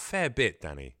a fair bit,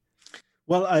 Danny.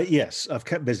 Well, yes, I've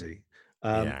kept busy,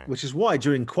 which is why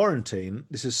during quarantine,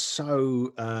 this is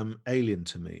so alien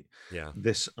to me. Yeah.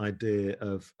 This idea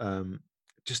of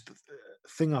just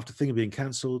thing after thing being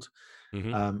cancelled.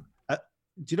 Mm-hmm. Do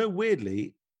you know,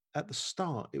 weirdly, at the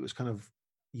start, it was kind of,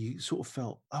 you sort of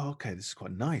felt, oh, okay, this is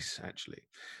quite nice, actually.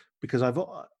 Because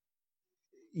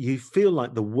you feel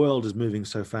like the world is moving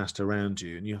so fast around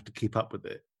you and you have to keep up with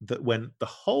it, that when the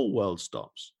whole world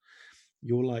stops,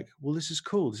 you're like, well, this is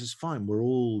cool, this is fine. We're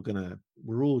all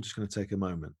just gonna take a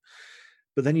moment.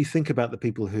 But then you think about the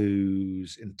people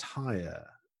whose entire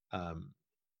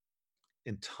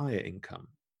income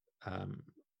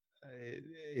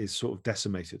is sort of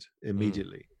decimated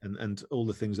immediately, and all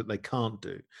the things that they can't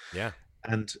do. Yeah.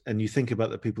 And you think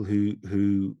about the people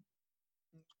who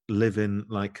live in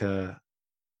like a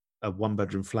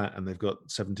 1-bedroom flat and they've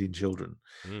got 17 children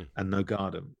and no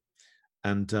garden.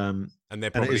 And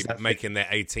they're probably making their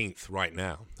 18th right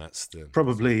now. That's the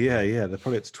probably, yeah. They're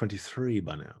probably at 23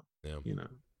 by now. Yeah.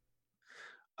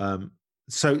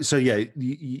 So yeah,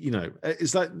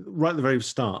 it's like right at the very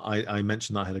start, I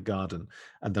mentioned that I had a garden,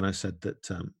 and then I said that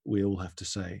we all have to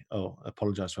say, "Oh,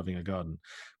 apologize for having a garden,"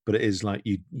 but it is like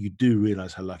you do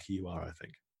realize how lucky you are. I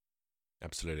think.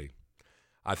 Absolutely,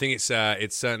 I think it's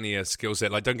certainly a skill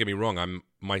set. Like, don't get me wrong,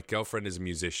 my girlfriend is a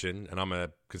musician,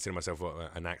 and consider myself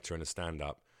an actor and a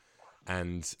stand-up,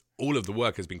 and all of the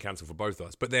work has been cancelled for both of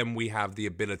us. But then we have the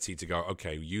ability to go,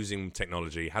 okay, using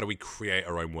technology, how do we create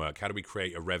our own work? How do we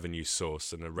create a revenue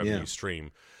source and a revenue stream?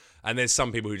 And there's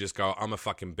some people who just go, I'm a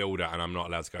fucking builder and I'm not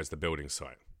allowed to go to the building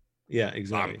site. Yeah,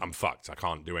 exactly. I'm fucked. I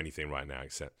can't do anything right now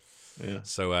except. Yeah.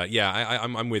 So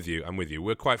I'm with you. I'm with you.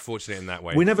 We're quite fortunate in that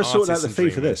way. We never sorted out the fee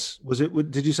for this. Was it?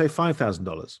 Did you say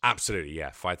 $5,000? Absolutely,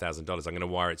 yeah, $5,000. I'm going to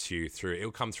wire it to you through.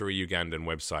 It'll come through a Ugandan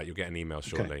website. You'll get an email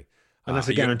shortly. Okay. And that's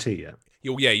a guarantee, yeah.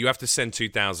 You have to send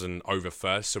 2,000 over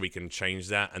first, so we can change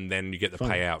that, and then you get the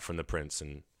payout from the prince,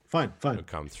 and fine, it'll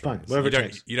come through. Fine, whatever it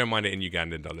takes. You don't mind it in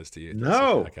Ugandan dollars, do you?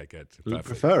 No. Okay, good. Perfect.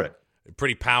 Prefer it.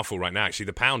 Pretty powerful right now, actually.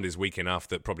 The pound is weak enough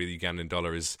that probably the Ugandan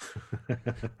dollar is,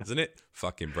 isn't it?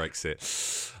 Fucking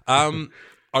Brexit.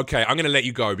 Okay, I'm going to let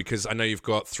you go because I know you've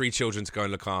got 3 children to go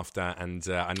and look after, and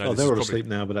I know they're all asleep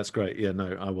now, but that's great. Yeah,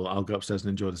 no, I will. I'll go upstairs and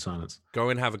enjoy the silence. Go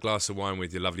and have a glass of wine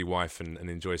with your lovely wife and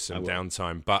enjoy some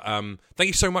downtime. But thank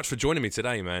you so much for joining me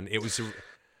today, man. This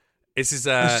is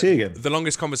Nice to see you again. the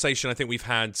longest conversation I think we've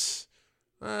had.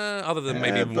 Other than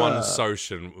maybe one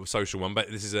social one, but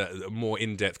this is a more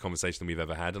in-depth conversation than we've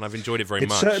ever had, and I've enjoyed it very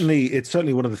much. It's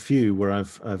certainly one of the few where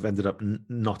I've ended up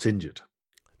not injured.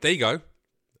 There you go,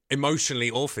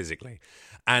 emotionally or physically,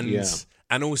 and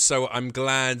also I'm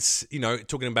glad,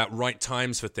 talking about right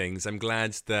times for things. I'm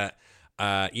glad that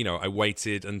I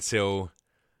waited until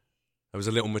I was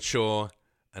a little mature.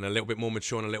 And a little bit more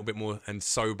mature and a little bit more and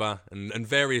sober and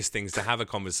various things to have a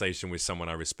conversation with someone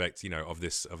I respect, of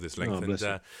this length,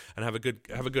 and have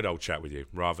a good old chat with you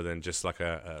rather than just like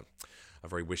a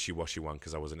very wishy-washy one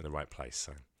because I wasn't in the right place.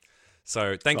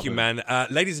 So thank you, man.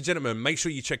 Ladies and gentlemen, make sure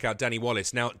you check out Danny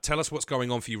Wallace. Now, tell us what's going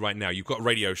on for you right now. You've got a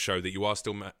radio show that you are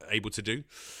still able to do.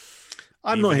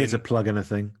 I'm not here to plug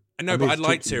anything. No, but I'd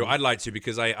like to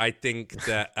because I think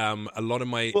that a lot of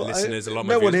my listeners, a lot of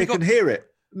my no one here can hear it.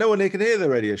 No one here can hear the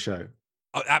radio show.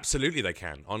 Oh, absolutely, they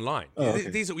can online. Oh,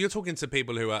 okay. You're talking to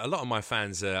people who are, a lot of my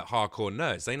fans are hardcore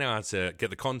nerds. They know how to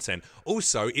get the content.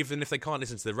 Also, even if they can't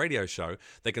listen to the radio show,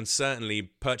 they can certainly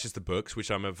purchase the books,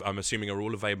 which I'm assuming are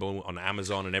all available on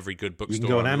Amazon and every good bookstore. You can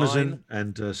go on online.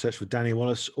 Amazon and search for Danny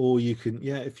Wallace, or you can,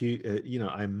 if you,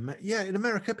 in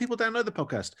America, people download the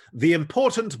podcast, The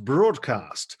Important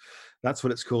Broadcast. That's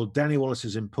what it's called, Danny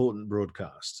Wallace's Important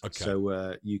Broadcast. Okay.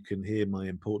 So you can hear my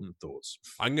important thoughts.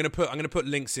 I'm gonna put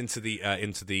links into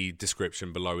the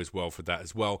description below as well for that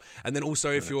as well. And then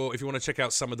also if you want to check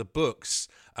out some of the books,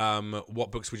 what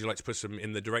books would you like to push them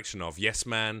in the direction of? Yes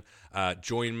Man,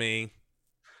 Join Me.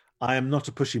 I am not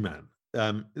a pushy man.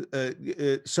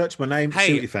 Search my name,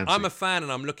 see what you fancy. I'm a fan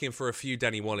and I'm looking for a few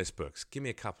Danny Wallace books. Give me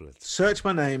a couple of. Search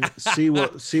my name, see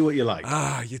what you like.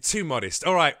 You're too modest.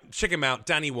 All right, check him out,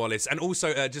 Danny Wallace, and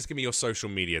also just give me your social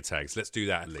media tags. Let's do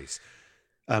that at least.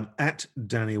 At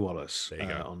Danny Wallace. There you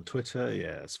go. On Twitter.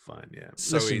 Yeah, it's fine. Yeah,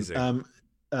 so easy.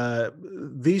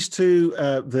 These two,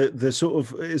 the sort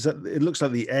of is that it looks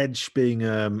like the Edge being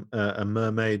a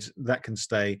mermaid that can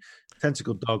stay.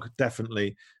 Tentacle Dog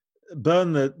definitely.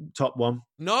 Burn the top one.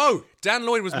 No, Dan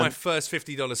Lloyd was my first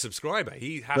 $50 subscriber.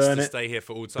 He has to stay here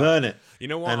for all time. Burn it. You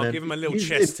know what? I'll give him a little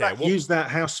chest hair. Use that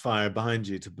house fire behind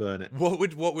you to burn it.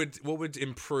 What would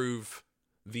improve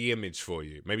the image for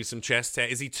you? Maybe some chest hair.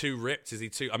 Is he too ripped? Is he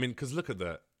too? I mean, because look at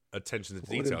the attention to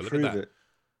detail. Look at that.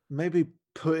 Maybe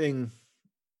putting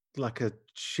like a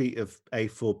sheet of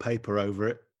A4 paper over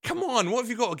it. Come on, what have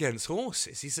you got against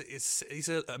horses? He's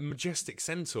a majestic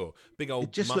centaur. Big old.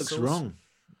 It just muscles. looks wrong.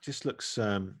 Just looks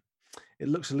it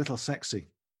looks a little sexy.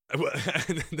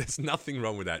 There's nothing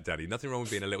wrong with that, Danny. Nothing wrong with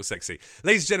being a little sexy.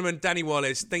 Ladies and gentlemen, Danny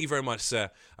Wallace, thank you very much,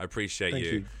 sir. I appreciate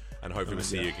you. And hopefully we'll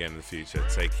see you again in the future.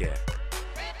 Take care.